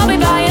go, I'll be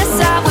by your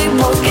side. We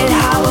both get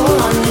high while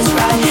we're on this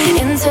ride.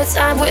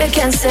 Intertwined, we're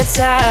against the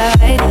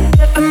tide.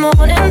 Every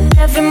morning,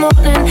 every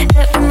morning,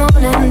 every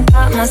morning,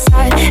 by my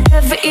side.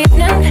 Every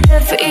evening,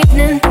 every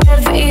evening,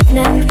 every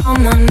evening,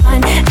 on my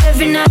mind.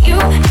 Every night you,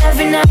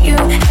 every night you,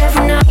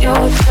 every night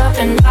you're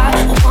dropping by.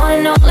 One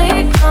and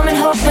only, come and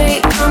hold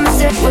me, come and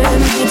sit with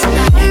me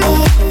tonight.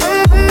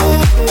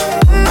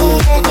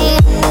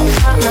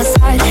 By my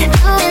side,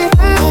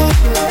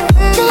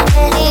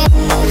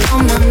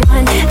 on my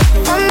mind.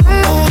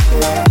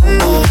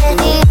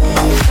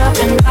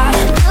 Dropping by.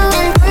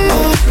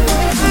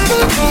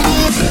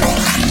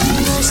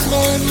 This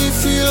made me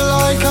feel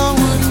like I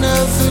would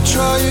never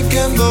try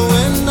again. But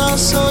when I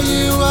saw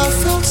you, I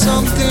felt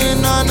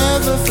something I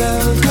never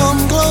felt.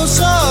 Come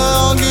closer,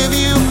 I'll give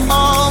you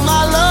all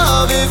my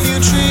love. If you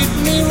treat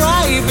me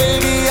right,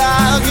 baby,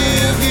 I'll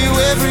give you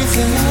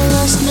everything.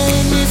 This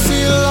made me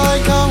feel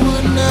like I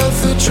would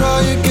never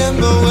try again.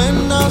 But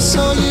when I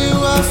saw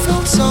you, I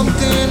felt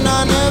something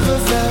I never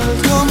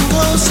felt. Come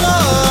closer,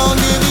 I'll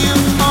give you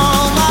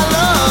all my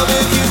love.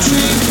 If you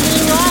treat me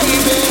right,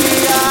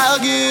 baby, I'll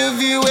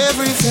give you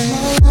everything.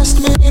 Last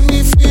made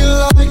me feel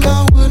like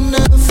I would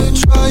never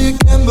try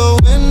again.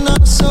 But when I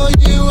saw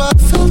you, I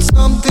felt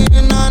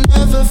something I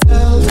never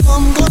felt.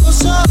 Come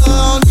closer,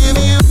 I'll give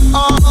you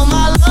all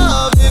my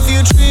love. If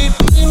you treat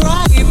me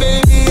right,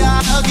 baby,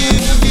 I'll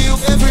give you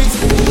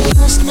everything.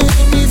 Last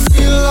made me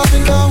feel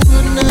like I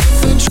would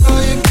never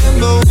try again.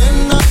 But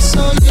when I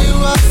saw you,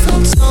 I felt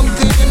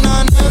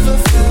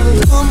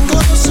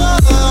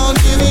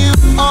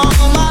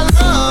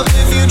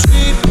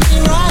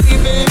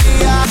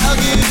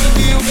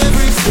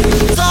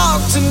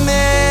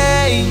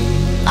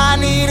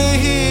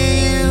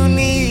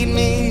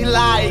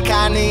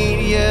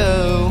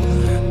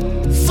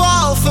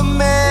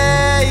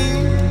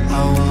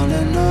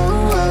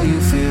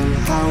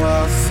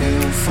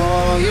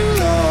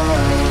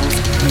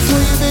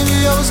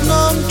feels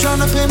numb. Trying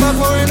to pay my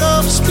pouring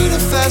up. Speeding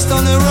fast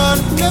on the run.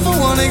 Never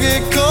wanna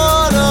get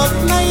caught up.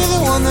 Now you're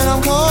the one that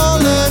I'm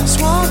calling.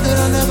 Sworn that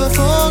I never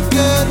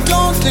forget.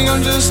 Don't think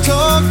I'm just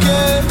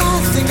talking.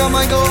 I think I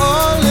might go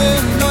all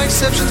in. No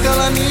exceptions, girl,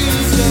 I need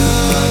you.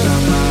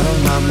 I'm out of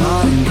my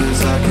mind,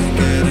 cause I can't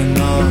get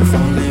enough.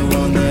 Only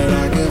one that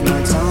I give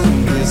my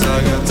time, cause I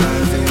got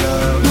time for you.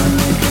 I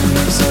make an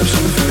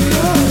exception for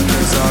you,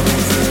 cause I've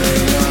been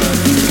feeling you.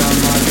 I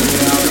might be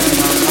out of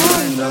my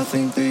mind, I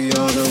think that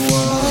you're the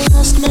one.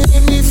 Just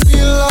made me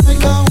feel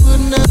like I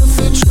would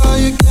never try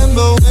again,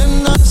 but when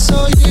I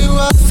saw you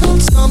I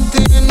felt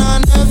something I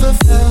never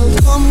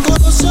felt. Come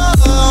closer,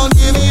 I'll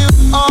give you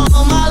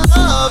all my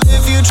love.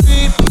 If you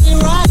treat me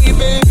right,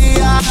 baby,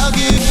 I'll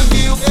give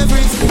you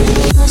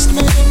everything. Just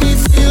made me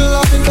feel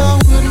like I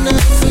would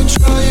never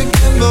try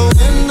again, but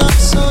when I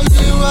saw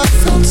you I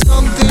felt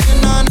something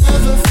I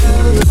never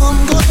felt. Come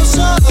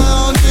closer,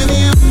 I'll give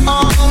you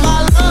all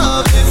my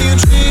love. If you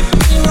treat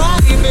me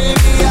right,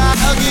 baby,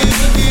 I'll give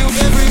you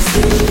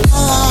everything.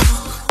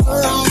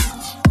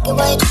 Get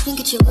white, drink,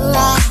 get you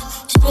right.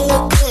 Should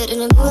look good in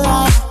the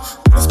moonlight.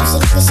 This person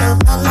looks so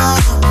bad, my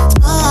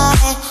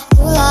spotlight,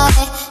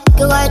 moonlight.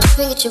 Get white,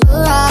 drink, get you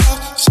right.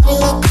 Should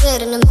look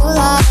good in the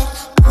moonlight.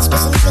 This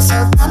person looks so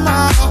bad,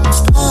 my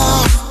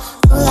spotlight,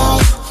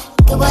 moonlight.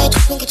 Get white,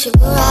 drink, get you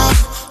right.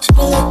 Should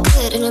look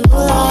good in the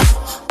moonlight.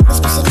 This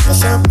person looks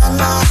so bad,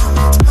 my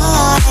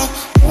spotlight,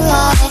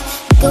 moonlight.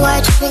 Get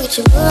white, drink, get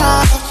you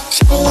right.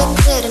 Should look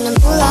good in the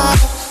moonlight.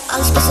 All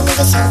this pussy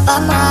niggas so by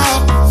my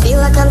feel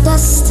like I'm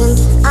destined.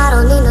 I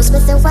don't need no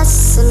Smith &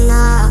 Wesson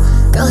now.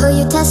 Girl, who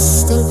you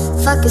testing?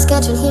 Fuck is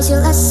catching, here's your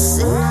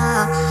lesson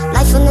now.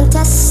 Life and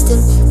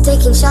intestine,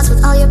 taking shots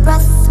with all your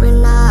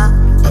brethren now.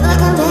 Feel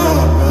like I'm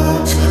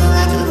dead, feeling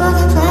like you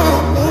broke a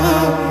plan.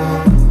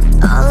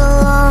 All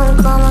alone,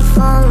 call my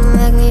phone,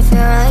 make me feel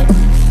right.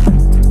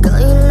 Girl,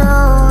 you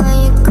know when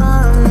you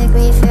call, make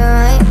me feel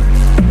right.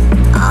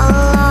 All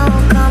alone,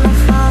 call my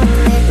phone,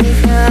 make me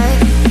feel right.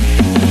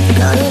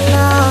 Girl, you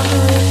know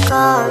when you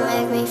call,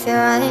 make me feel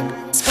right.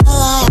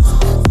 Spotlight,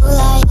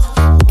 moonlight,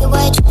 get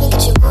white, you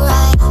get you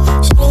right.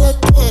 Should look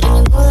good in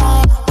the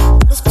moonlight.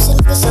 This person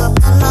looks so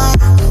bad, my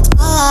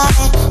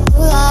spotlight,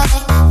 moonlight,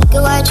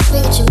 get white, you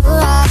get you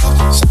right.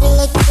 Should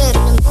look good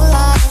in the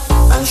moonlight.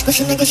 All this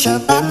person niggas so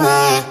bad,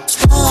 my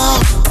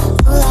spotlight,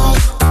 moonlight,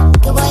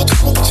 get white, you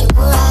get you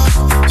right.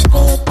 Should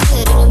look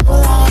good in the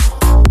moonlight.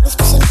 This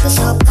person looks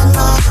so bad,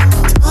 my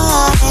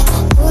spotlight,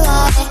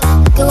 moonlight,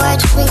 get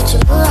white, you get you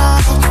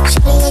right.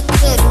 Should look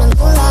good in the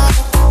moonlight.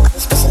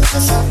 This person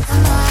looks so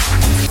bad.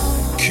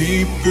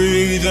 Keep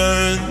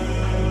breathing.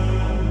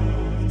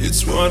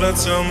 It's what I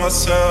tell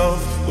myself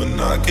when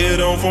I get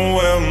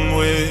overwhelmed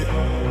with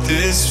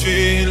this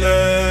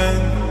feeling.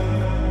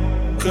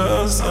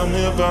 Cause I'm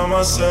here by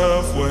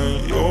myself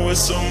when you're with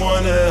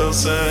someone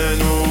else.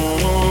 And ooh,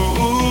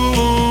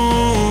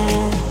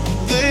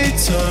 they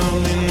tell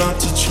me not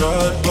to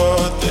try,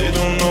 but they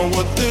don't know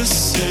what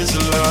this is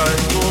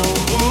like.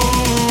 Ooh,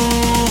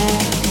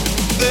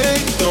 they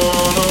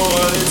don't know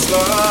what it's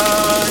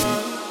like.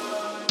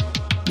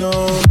 No,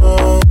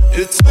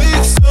 it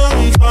takes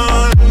some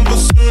time, but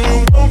soon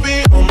you won't be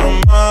on my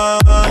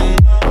mind,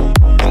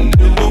 and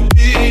it will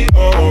be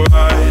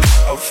alright.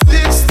 I'll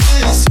fix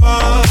this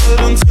heart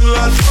until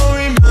I don't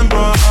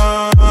remember.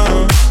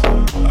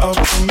 I'll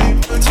put me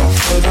back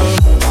together,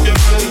 put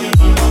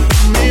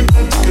me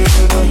back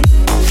together,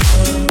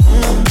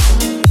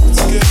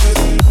 together,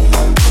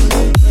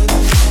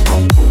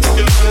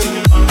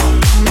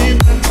 put me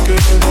back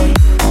together,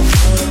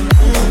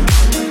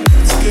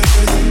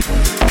 together.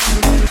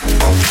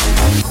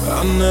 I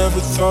never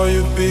thought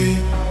you'd be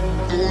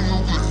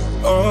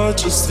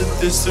just a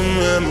distant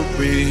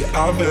memory.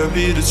 I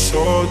buried it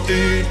so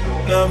deep.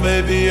 Now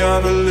baby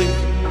I believe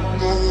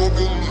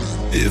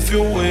if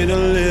you wait a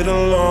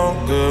little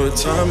longer,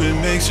 time it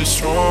makes you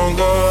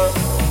stronger.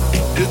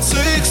 It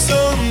takes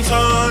some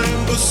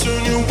time, but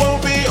soon you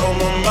won't be on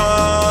my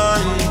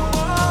mind,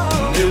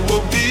 and it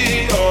will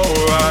be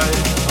alright.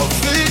 I'll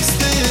fix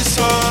this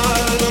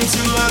heart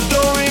until I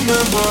don't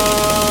remember.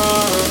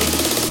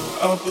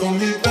 I'll put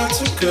me back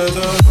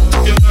together,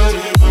 put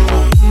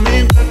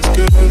me back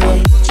together,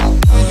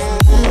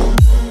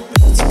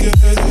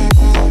 together, together,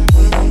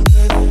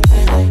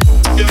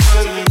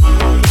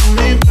 put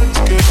me back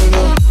together,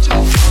 together, put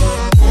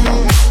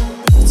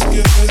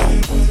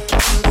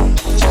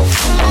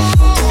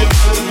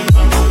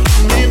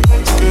me back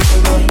together,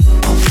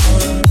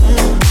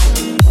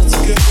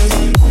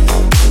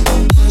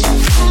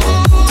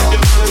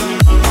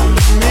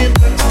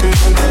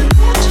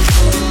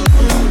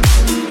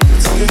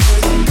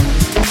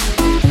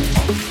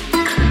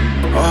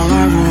 all I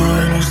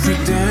want is to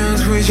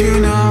dance with you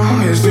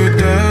now, is to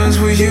dance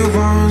with you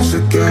once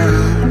again.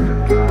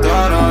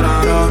 Da da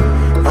da da.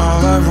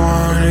 All I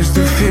want is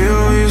to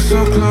feel you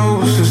so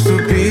close, is to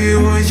be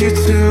with you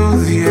till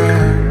the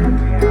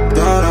end.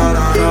 Da da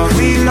da da.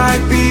 We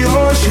might be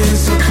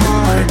oceans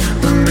apart,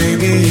 but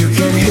maybe you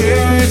can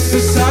hear it's the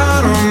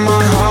sound of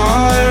my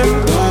heart.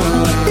 Da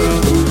da da da.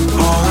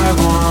 All I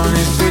want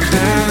is to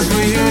dance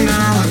with you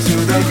now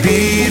till the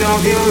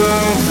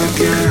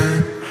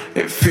again.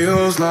 It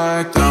feels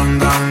like dum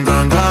dum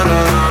dum da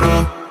da da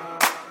da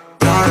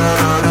da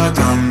da da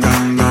dum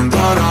dum dum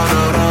da da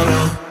da da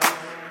da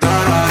da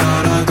da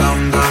da dum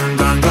dum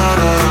dum da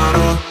da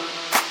da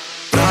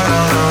da da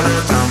da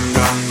dum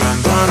dum dum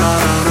da da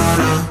da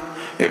da.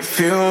 It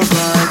feels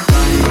like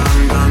dum dum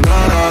dum da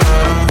da da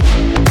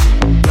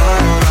da da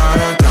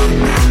da dum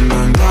dum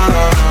dum da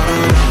da da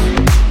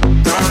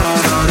da da da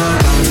da dum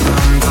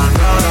dum dum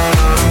da da da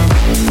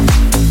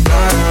da da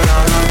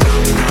da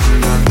dum dum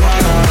dum da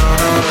da da.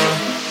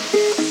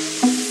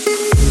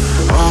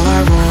 All I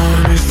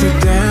want is to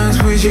dance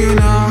with you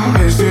now,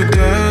 is to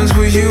dance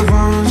with you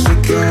once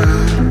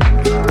again.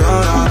 Da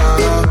da da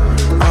da.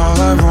 All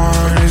I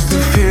want is to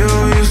feel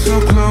you so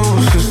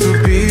close, just to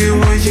be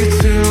with you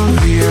till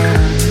the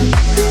end.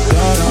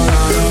 Da da da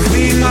da.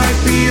 We might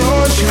be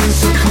oceans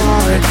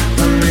apart,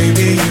 but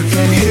maybe you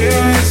can hear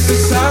it's the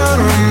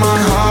sound of my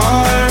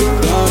heart.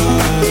 Da da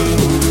da da.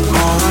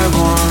 All I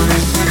want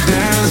is to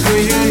dance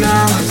with you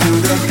now, to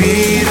the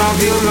beat of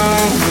your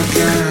love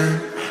again.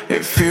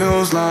 It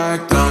feels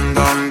like dum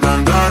dum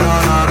dum da da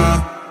da da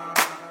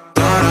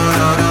da da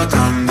da da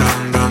dum dum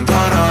dum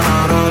da da da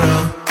da da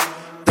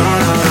da da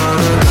da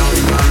dum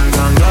dum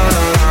dum da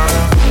da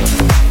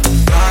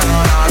da da da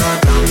da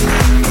dum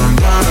dum dum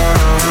da da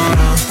da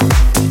da.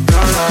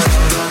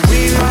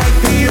 We might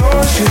be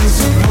oceans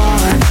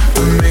apart,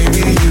 but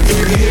maybe you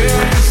can hear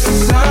it's the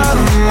sound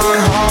of my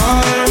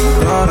heart.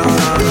 Da da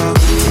da da.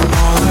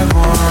 All I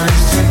want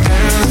is to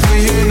dance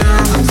with you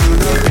now, to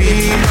the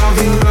beat of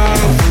your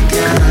love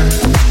again.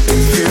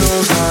 It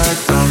feels like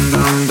dum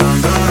dum dum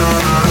da da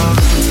da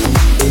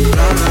da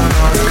da da da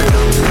dum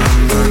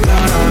dum dum da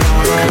da da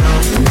da da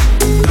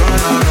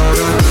da da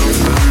dum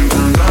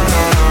dum da da da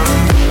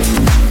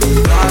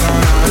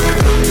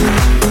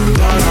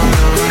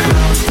da da da.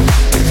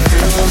 It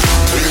feels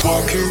like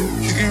walking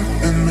here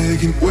and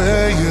making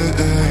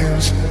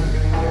waves.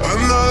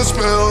 Another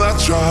spell I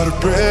try to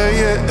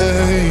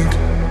break.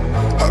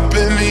 Up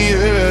in the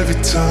air every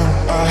time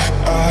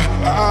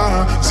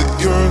is it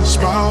your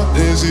smile?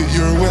 Is it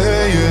your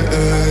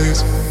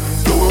ways?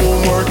 No, it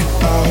won't work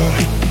out.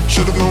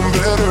 Should've known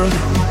better.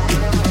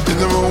 It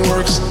never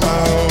works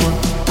out.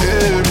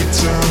 Every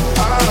time I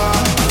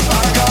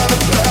got a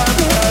bad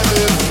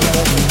habit of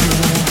loving you.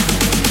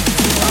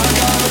 I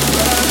got a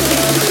bad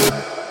habit.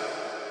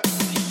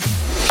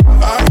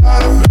 I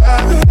got a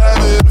bad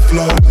habit of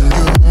loving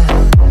you.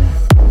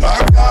 I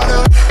got a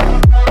bad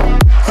habit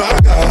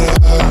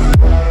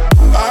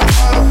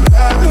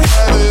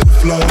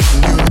of loving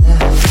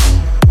you.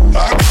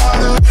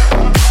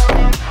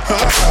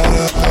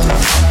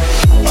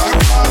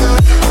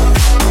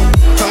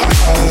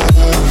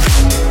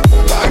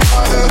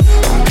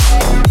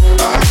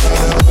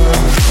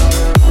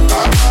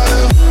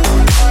 I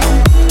got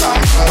a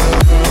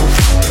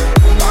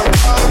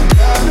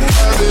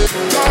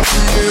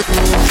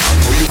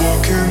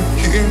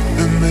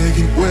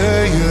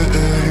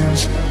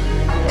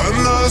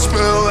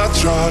spell I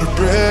try to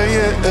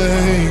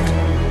break.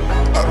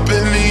 Up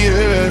in the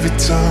air every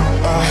time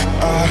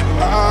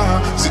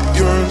is it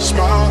your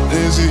smile?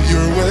 Is it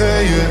your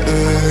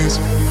ways?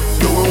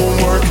 No, it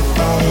won't work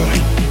out.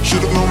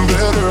 Should've known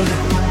better.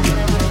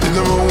 It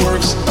never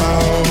works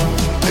out.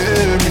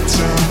 Every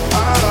time I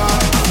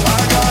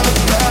got a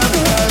bad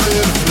habit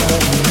of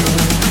loving you.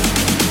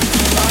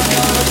 I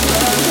got a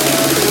bad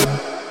habit.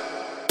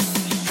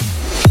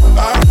 I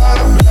got a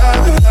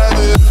bad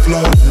habit of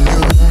loving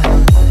you.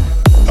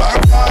 I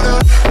got a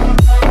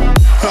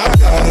bad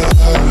habit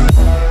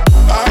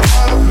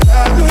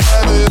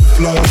of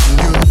loving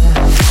you.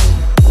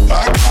 I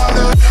got a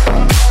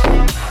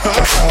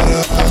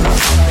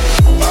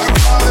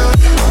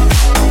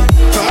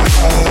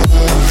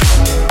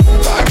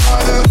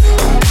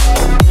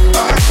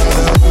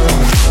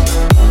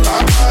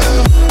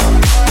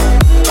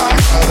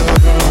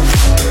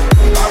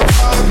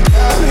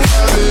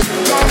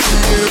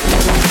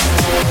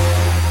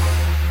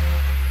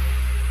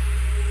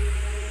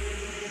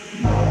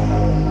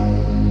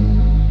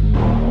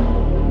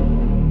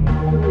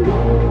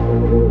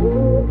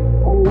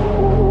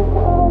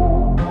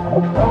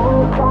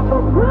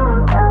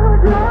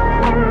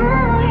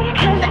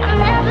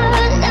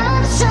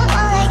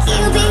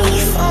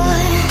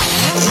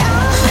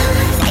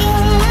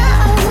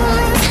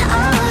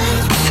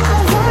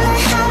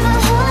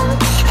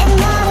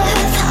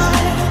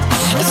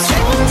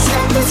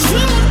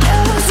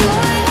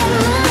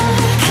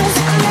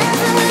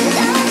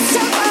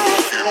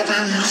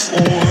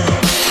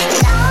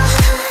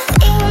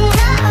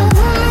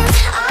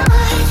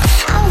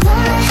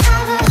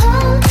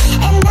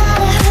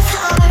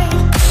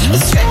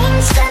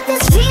strange.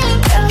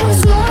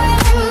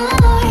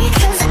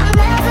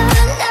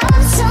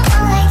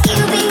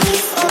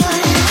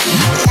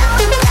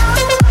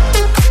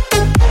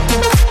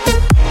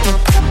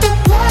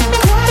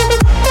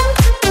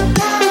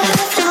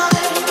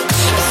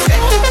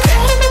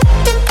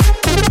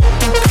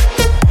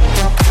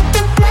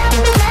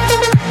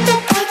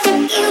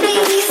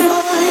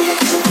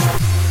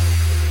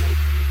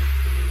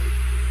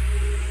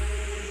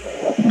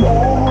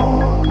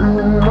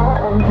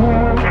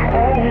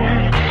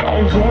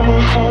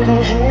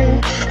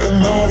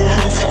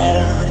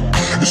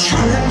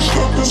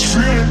 this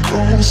feeling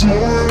grows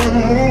more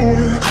and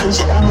more.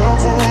 Cause I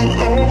never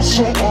loved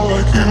someone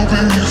like you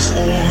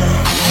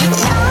before.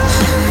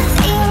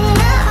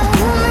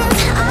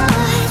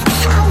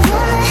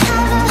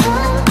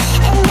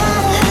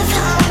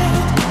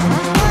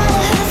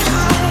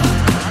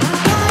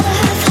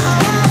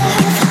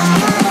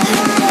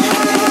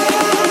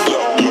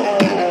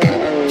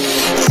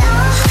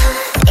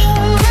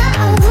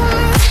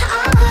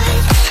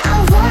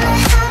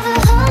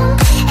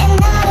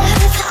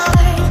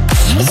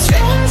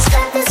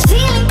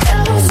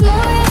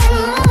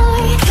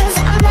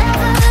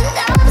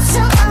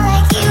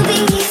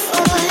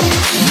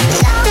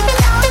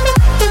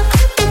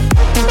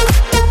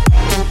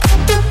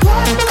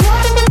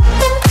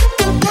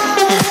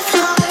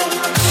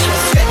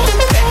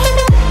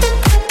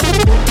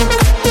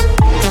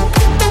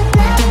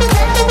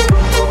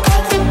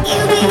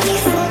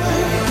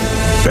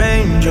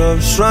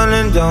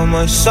 Running down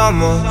my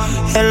summer,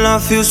 and I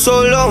feel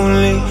so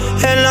lonely,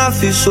 and I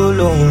feel so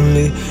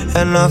lonely,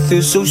 and I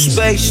feel so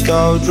spaced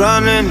out,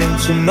 running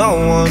into no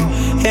one,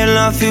 and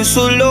I feel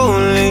so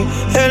lonely,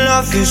 and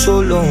I feel so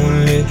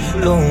lonely,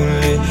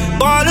 lonely.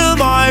 All of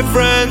my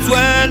friends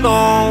went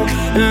home,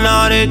 and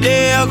now that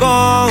they are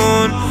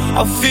gone,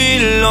 I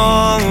feel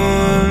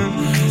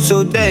alone.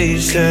 So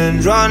days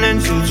and running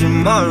to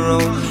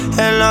tomorrow,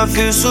 and I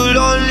feel so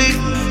lonely,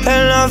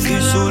 and I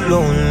feel so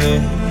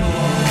lonely.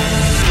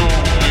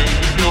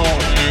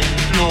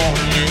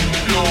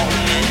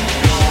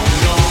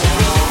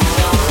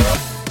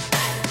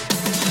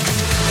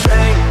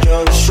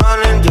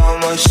 Running down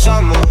my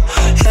summer,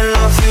 and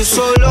I feel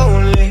so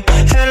lonely,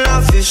 and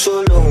I feel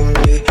so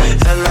lonely,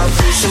 and I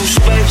feel so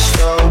spaced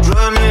out,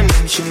 running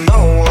into no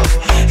one,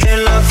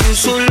 and I feel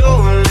so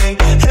lonely,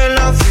 and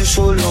I feel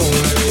so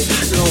lonely,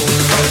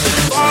 lonely.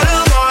 All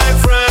of my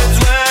friends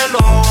went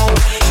home,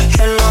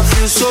 and I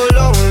feel so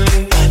lonely,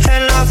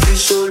 and I feel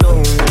so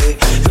lonely,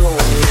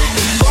 lonely.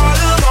 All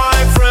of my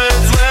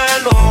friends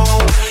went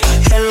home,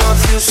 and I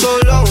feel so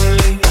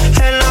lonely,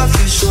 and I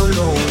feel so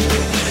lonely.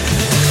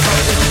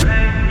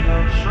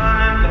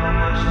 Running down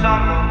my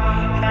summer,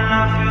 and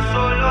I feel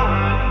so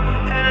lonely,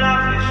 and I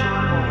feel so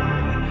lonely,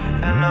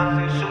 and I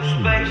feel so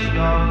spaced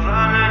out,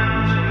 running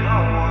into no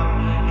one,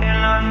 and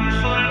I feel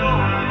so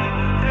lonely,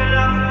 and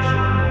I feel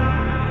so lonely.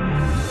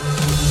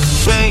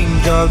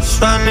 Raindrops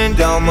running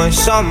down my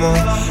summer,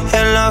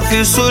 and I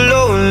feel so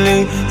lonely,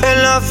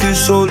 and I feel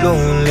so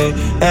lonely,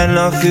 and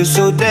I feel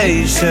so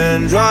dazed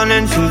and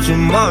running to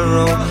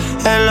tomorrow,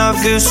 and I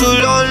feel so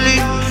lonely,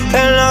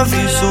 and I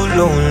feel so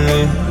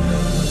lonely.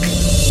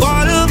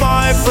 All of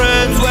my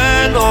friends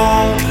went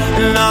home,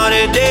 and now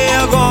that they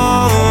are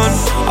gone,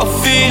 I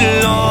feel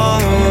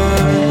alone.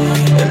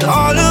 And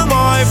all of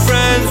my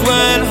friends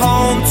went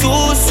home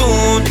too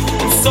soon,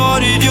 and so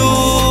did you,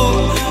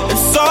 and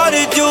so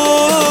did you.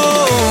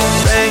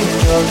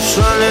 Raindrops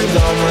running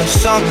down my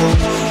summer,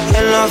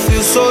 and I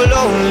feel so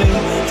lonely,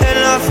 and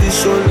I feel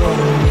so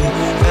lonely,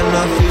 and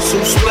I feel so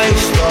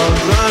spaced out,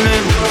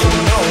 running into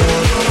no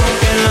one,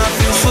 and I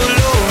feel so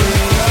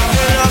lonely,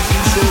 and I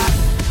feel so lonely.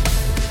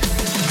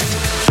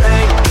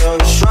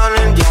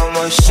 Running down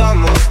my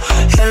summer,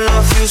 and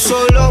I feel so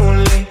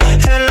lonely,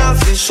 and I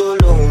feel so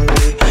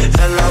lonely,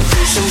 and I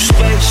feel so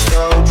spaced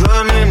out,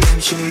 running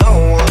into no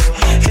one,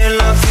 and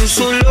I feel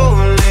so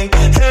lonely,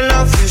 and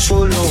I feel so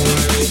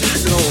lonely,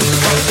 lonely.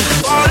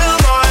 All of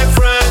my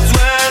friends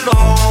went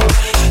home,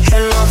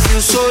 and I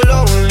feel so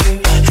lonely,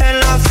 and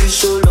I feel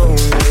so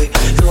lonely,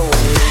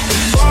 lonely.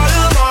 All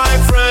of my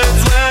friends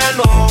went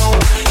home,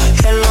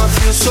 and I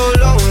feel so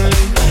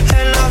lonely,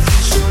 and I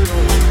feel so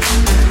lonely.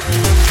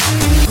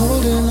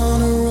 Holding on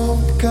a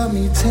rope got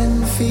me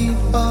 10 feet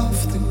off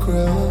the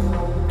ground.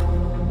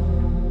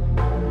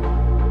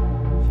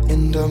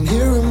 And I'm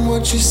hearing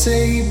what you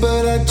say,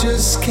 but I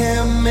just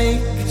can't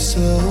make a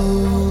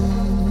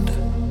sound.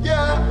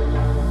 Yeah,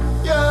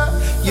 yeah.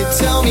 You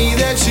tell me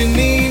that you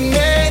need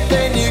me,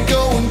 then you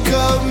go and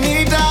cut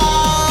me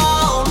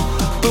down.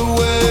 But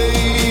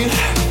wait,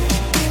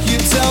 you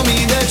tell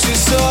me that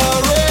you're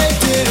sorry,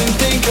 didn't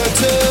think I'd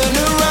turn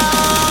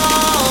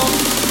around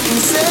and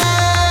say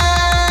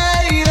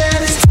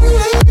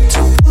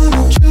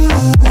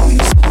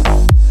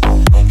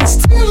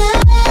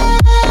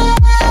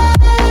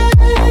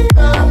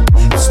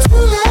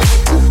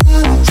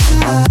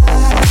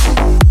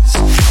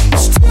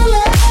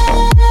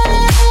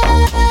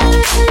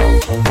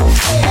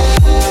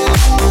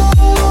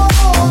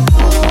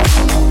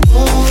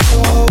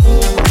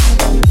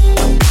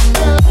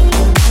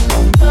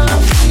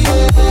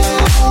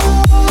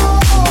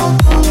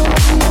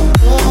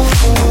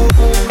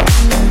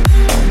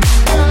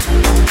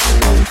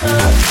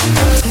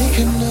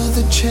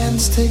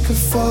take a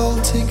fall,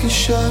 take a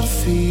shot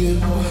for you.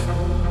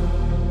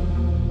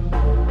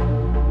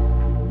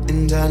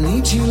 And I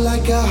need you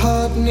like a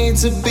heart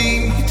needs a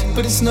beat,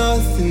 but it's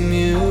nothing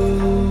new.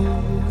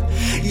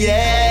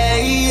 Yeah,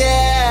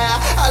 yeah,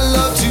 I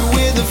loved you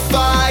with a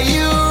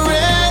fire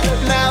red,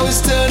 now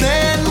it's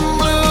turning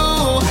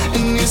blue.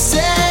 And you say,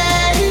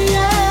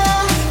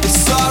 yeah,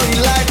 it's sorry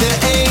like the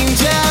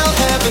angel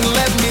heaven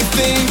let me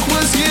think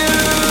was you.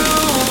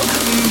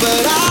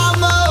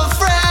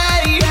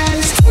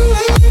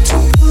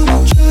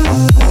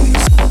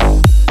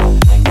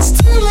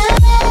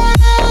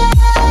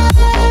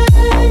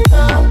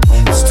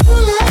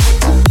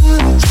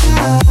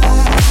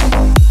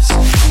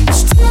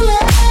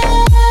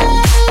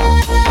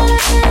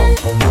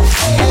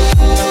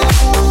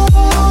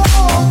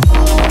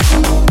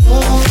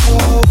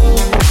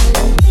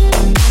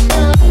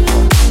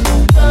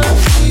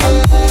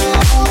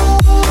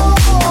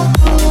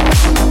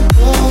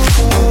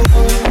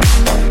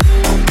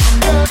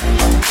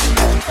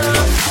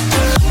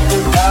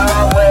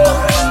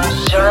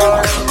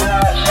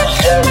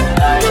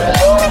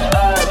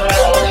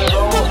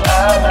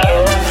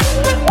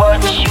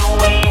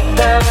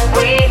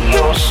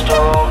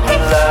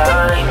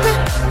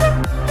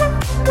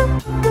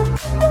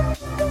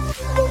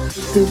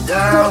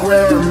 I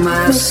wear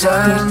my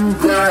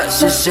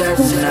sunglasses at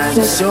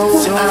night so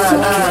I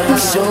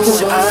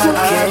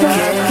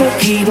can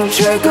keep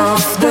track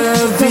of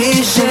the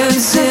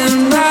visions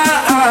in my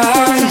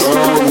eyes.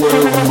 I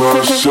wear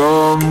my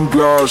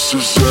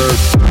sunglasses at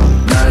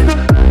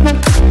night.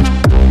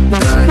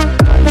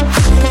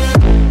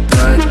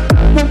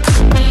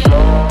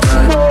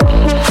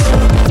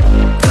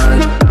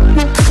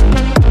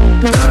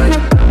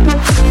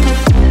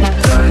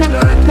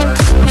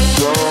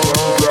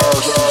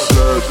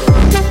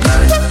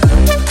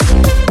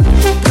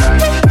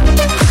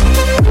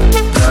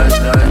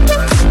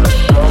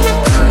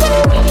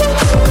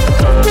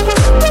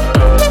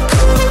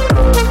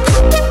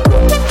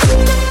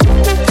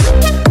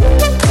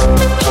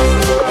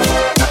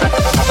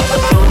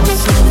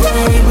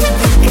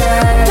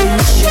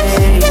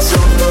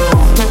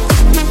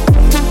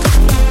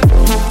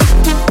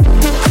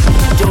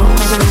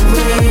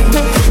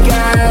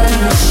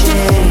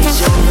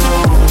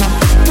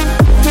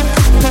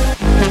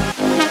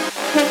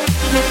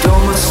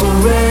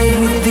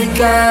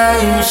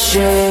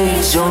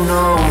 Shades, oh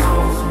no.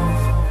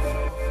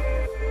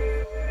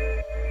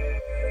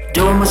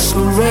 Don't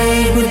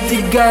masquerade with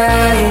the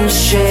guy in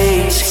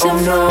shades, oh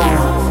no.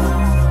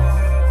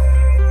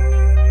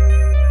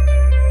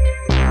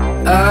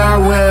 I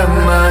wear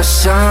my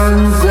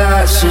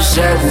sunglasses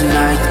at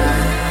night.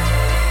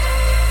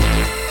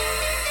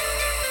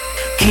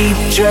 Keep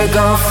track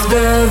of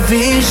the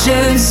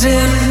visions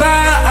in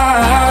my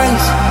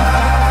eyes.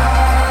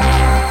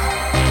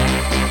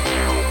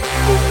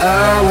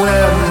 I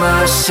wear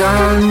my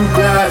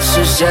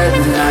sunglasses at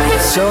night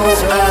so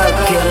I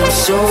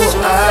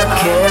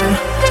can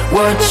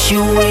watch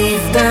you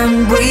weave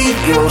and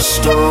breathe your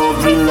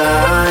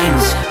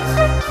storylines.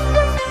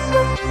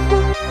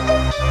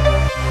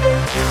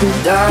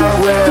 I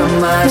wear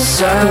my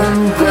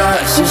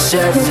sunglasses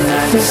at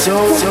night so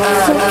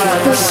I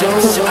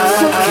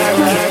can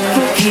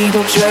keep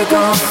track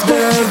of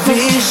the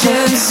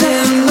visions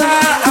in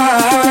my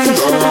eyes.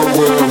 I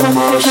wear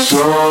my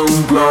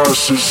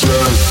sunglasses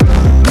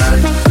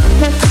at night.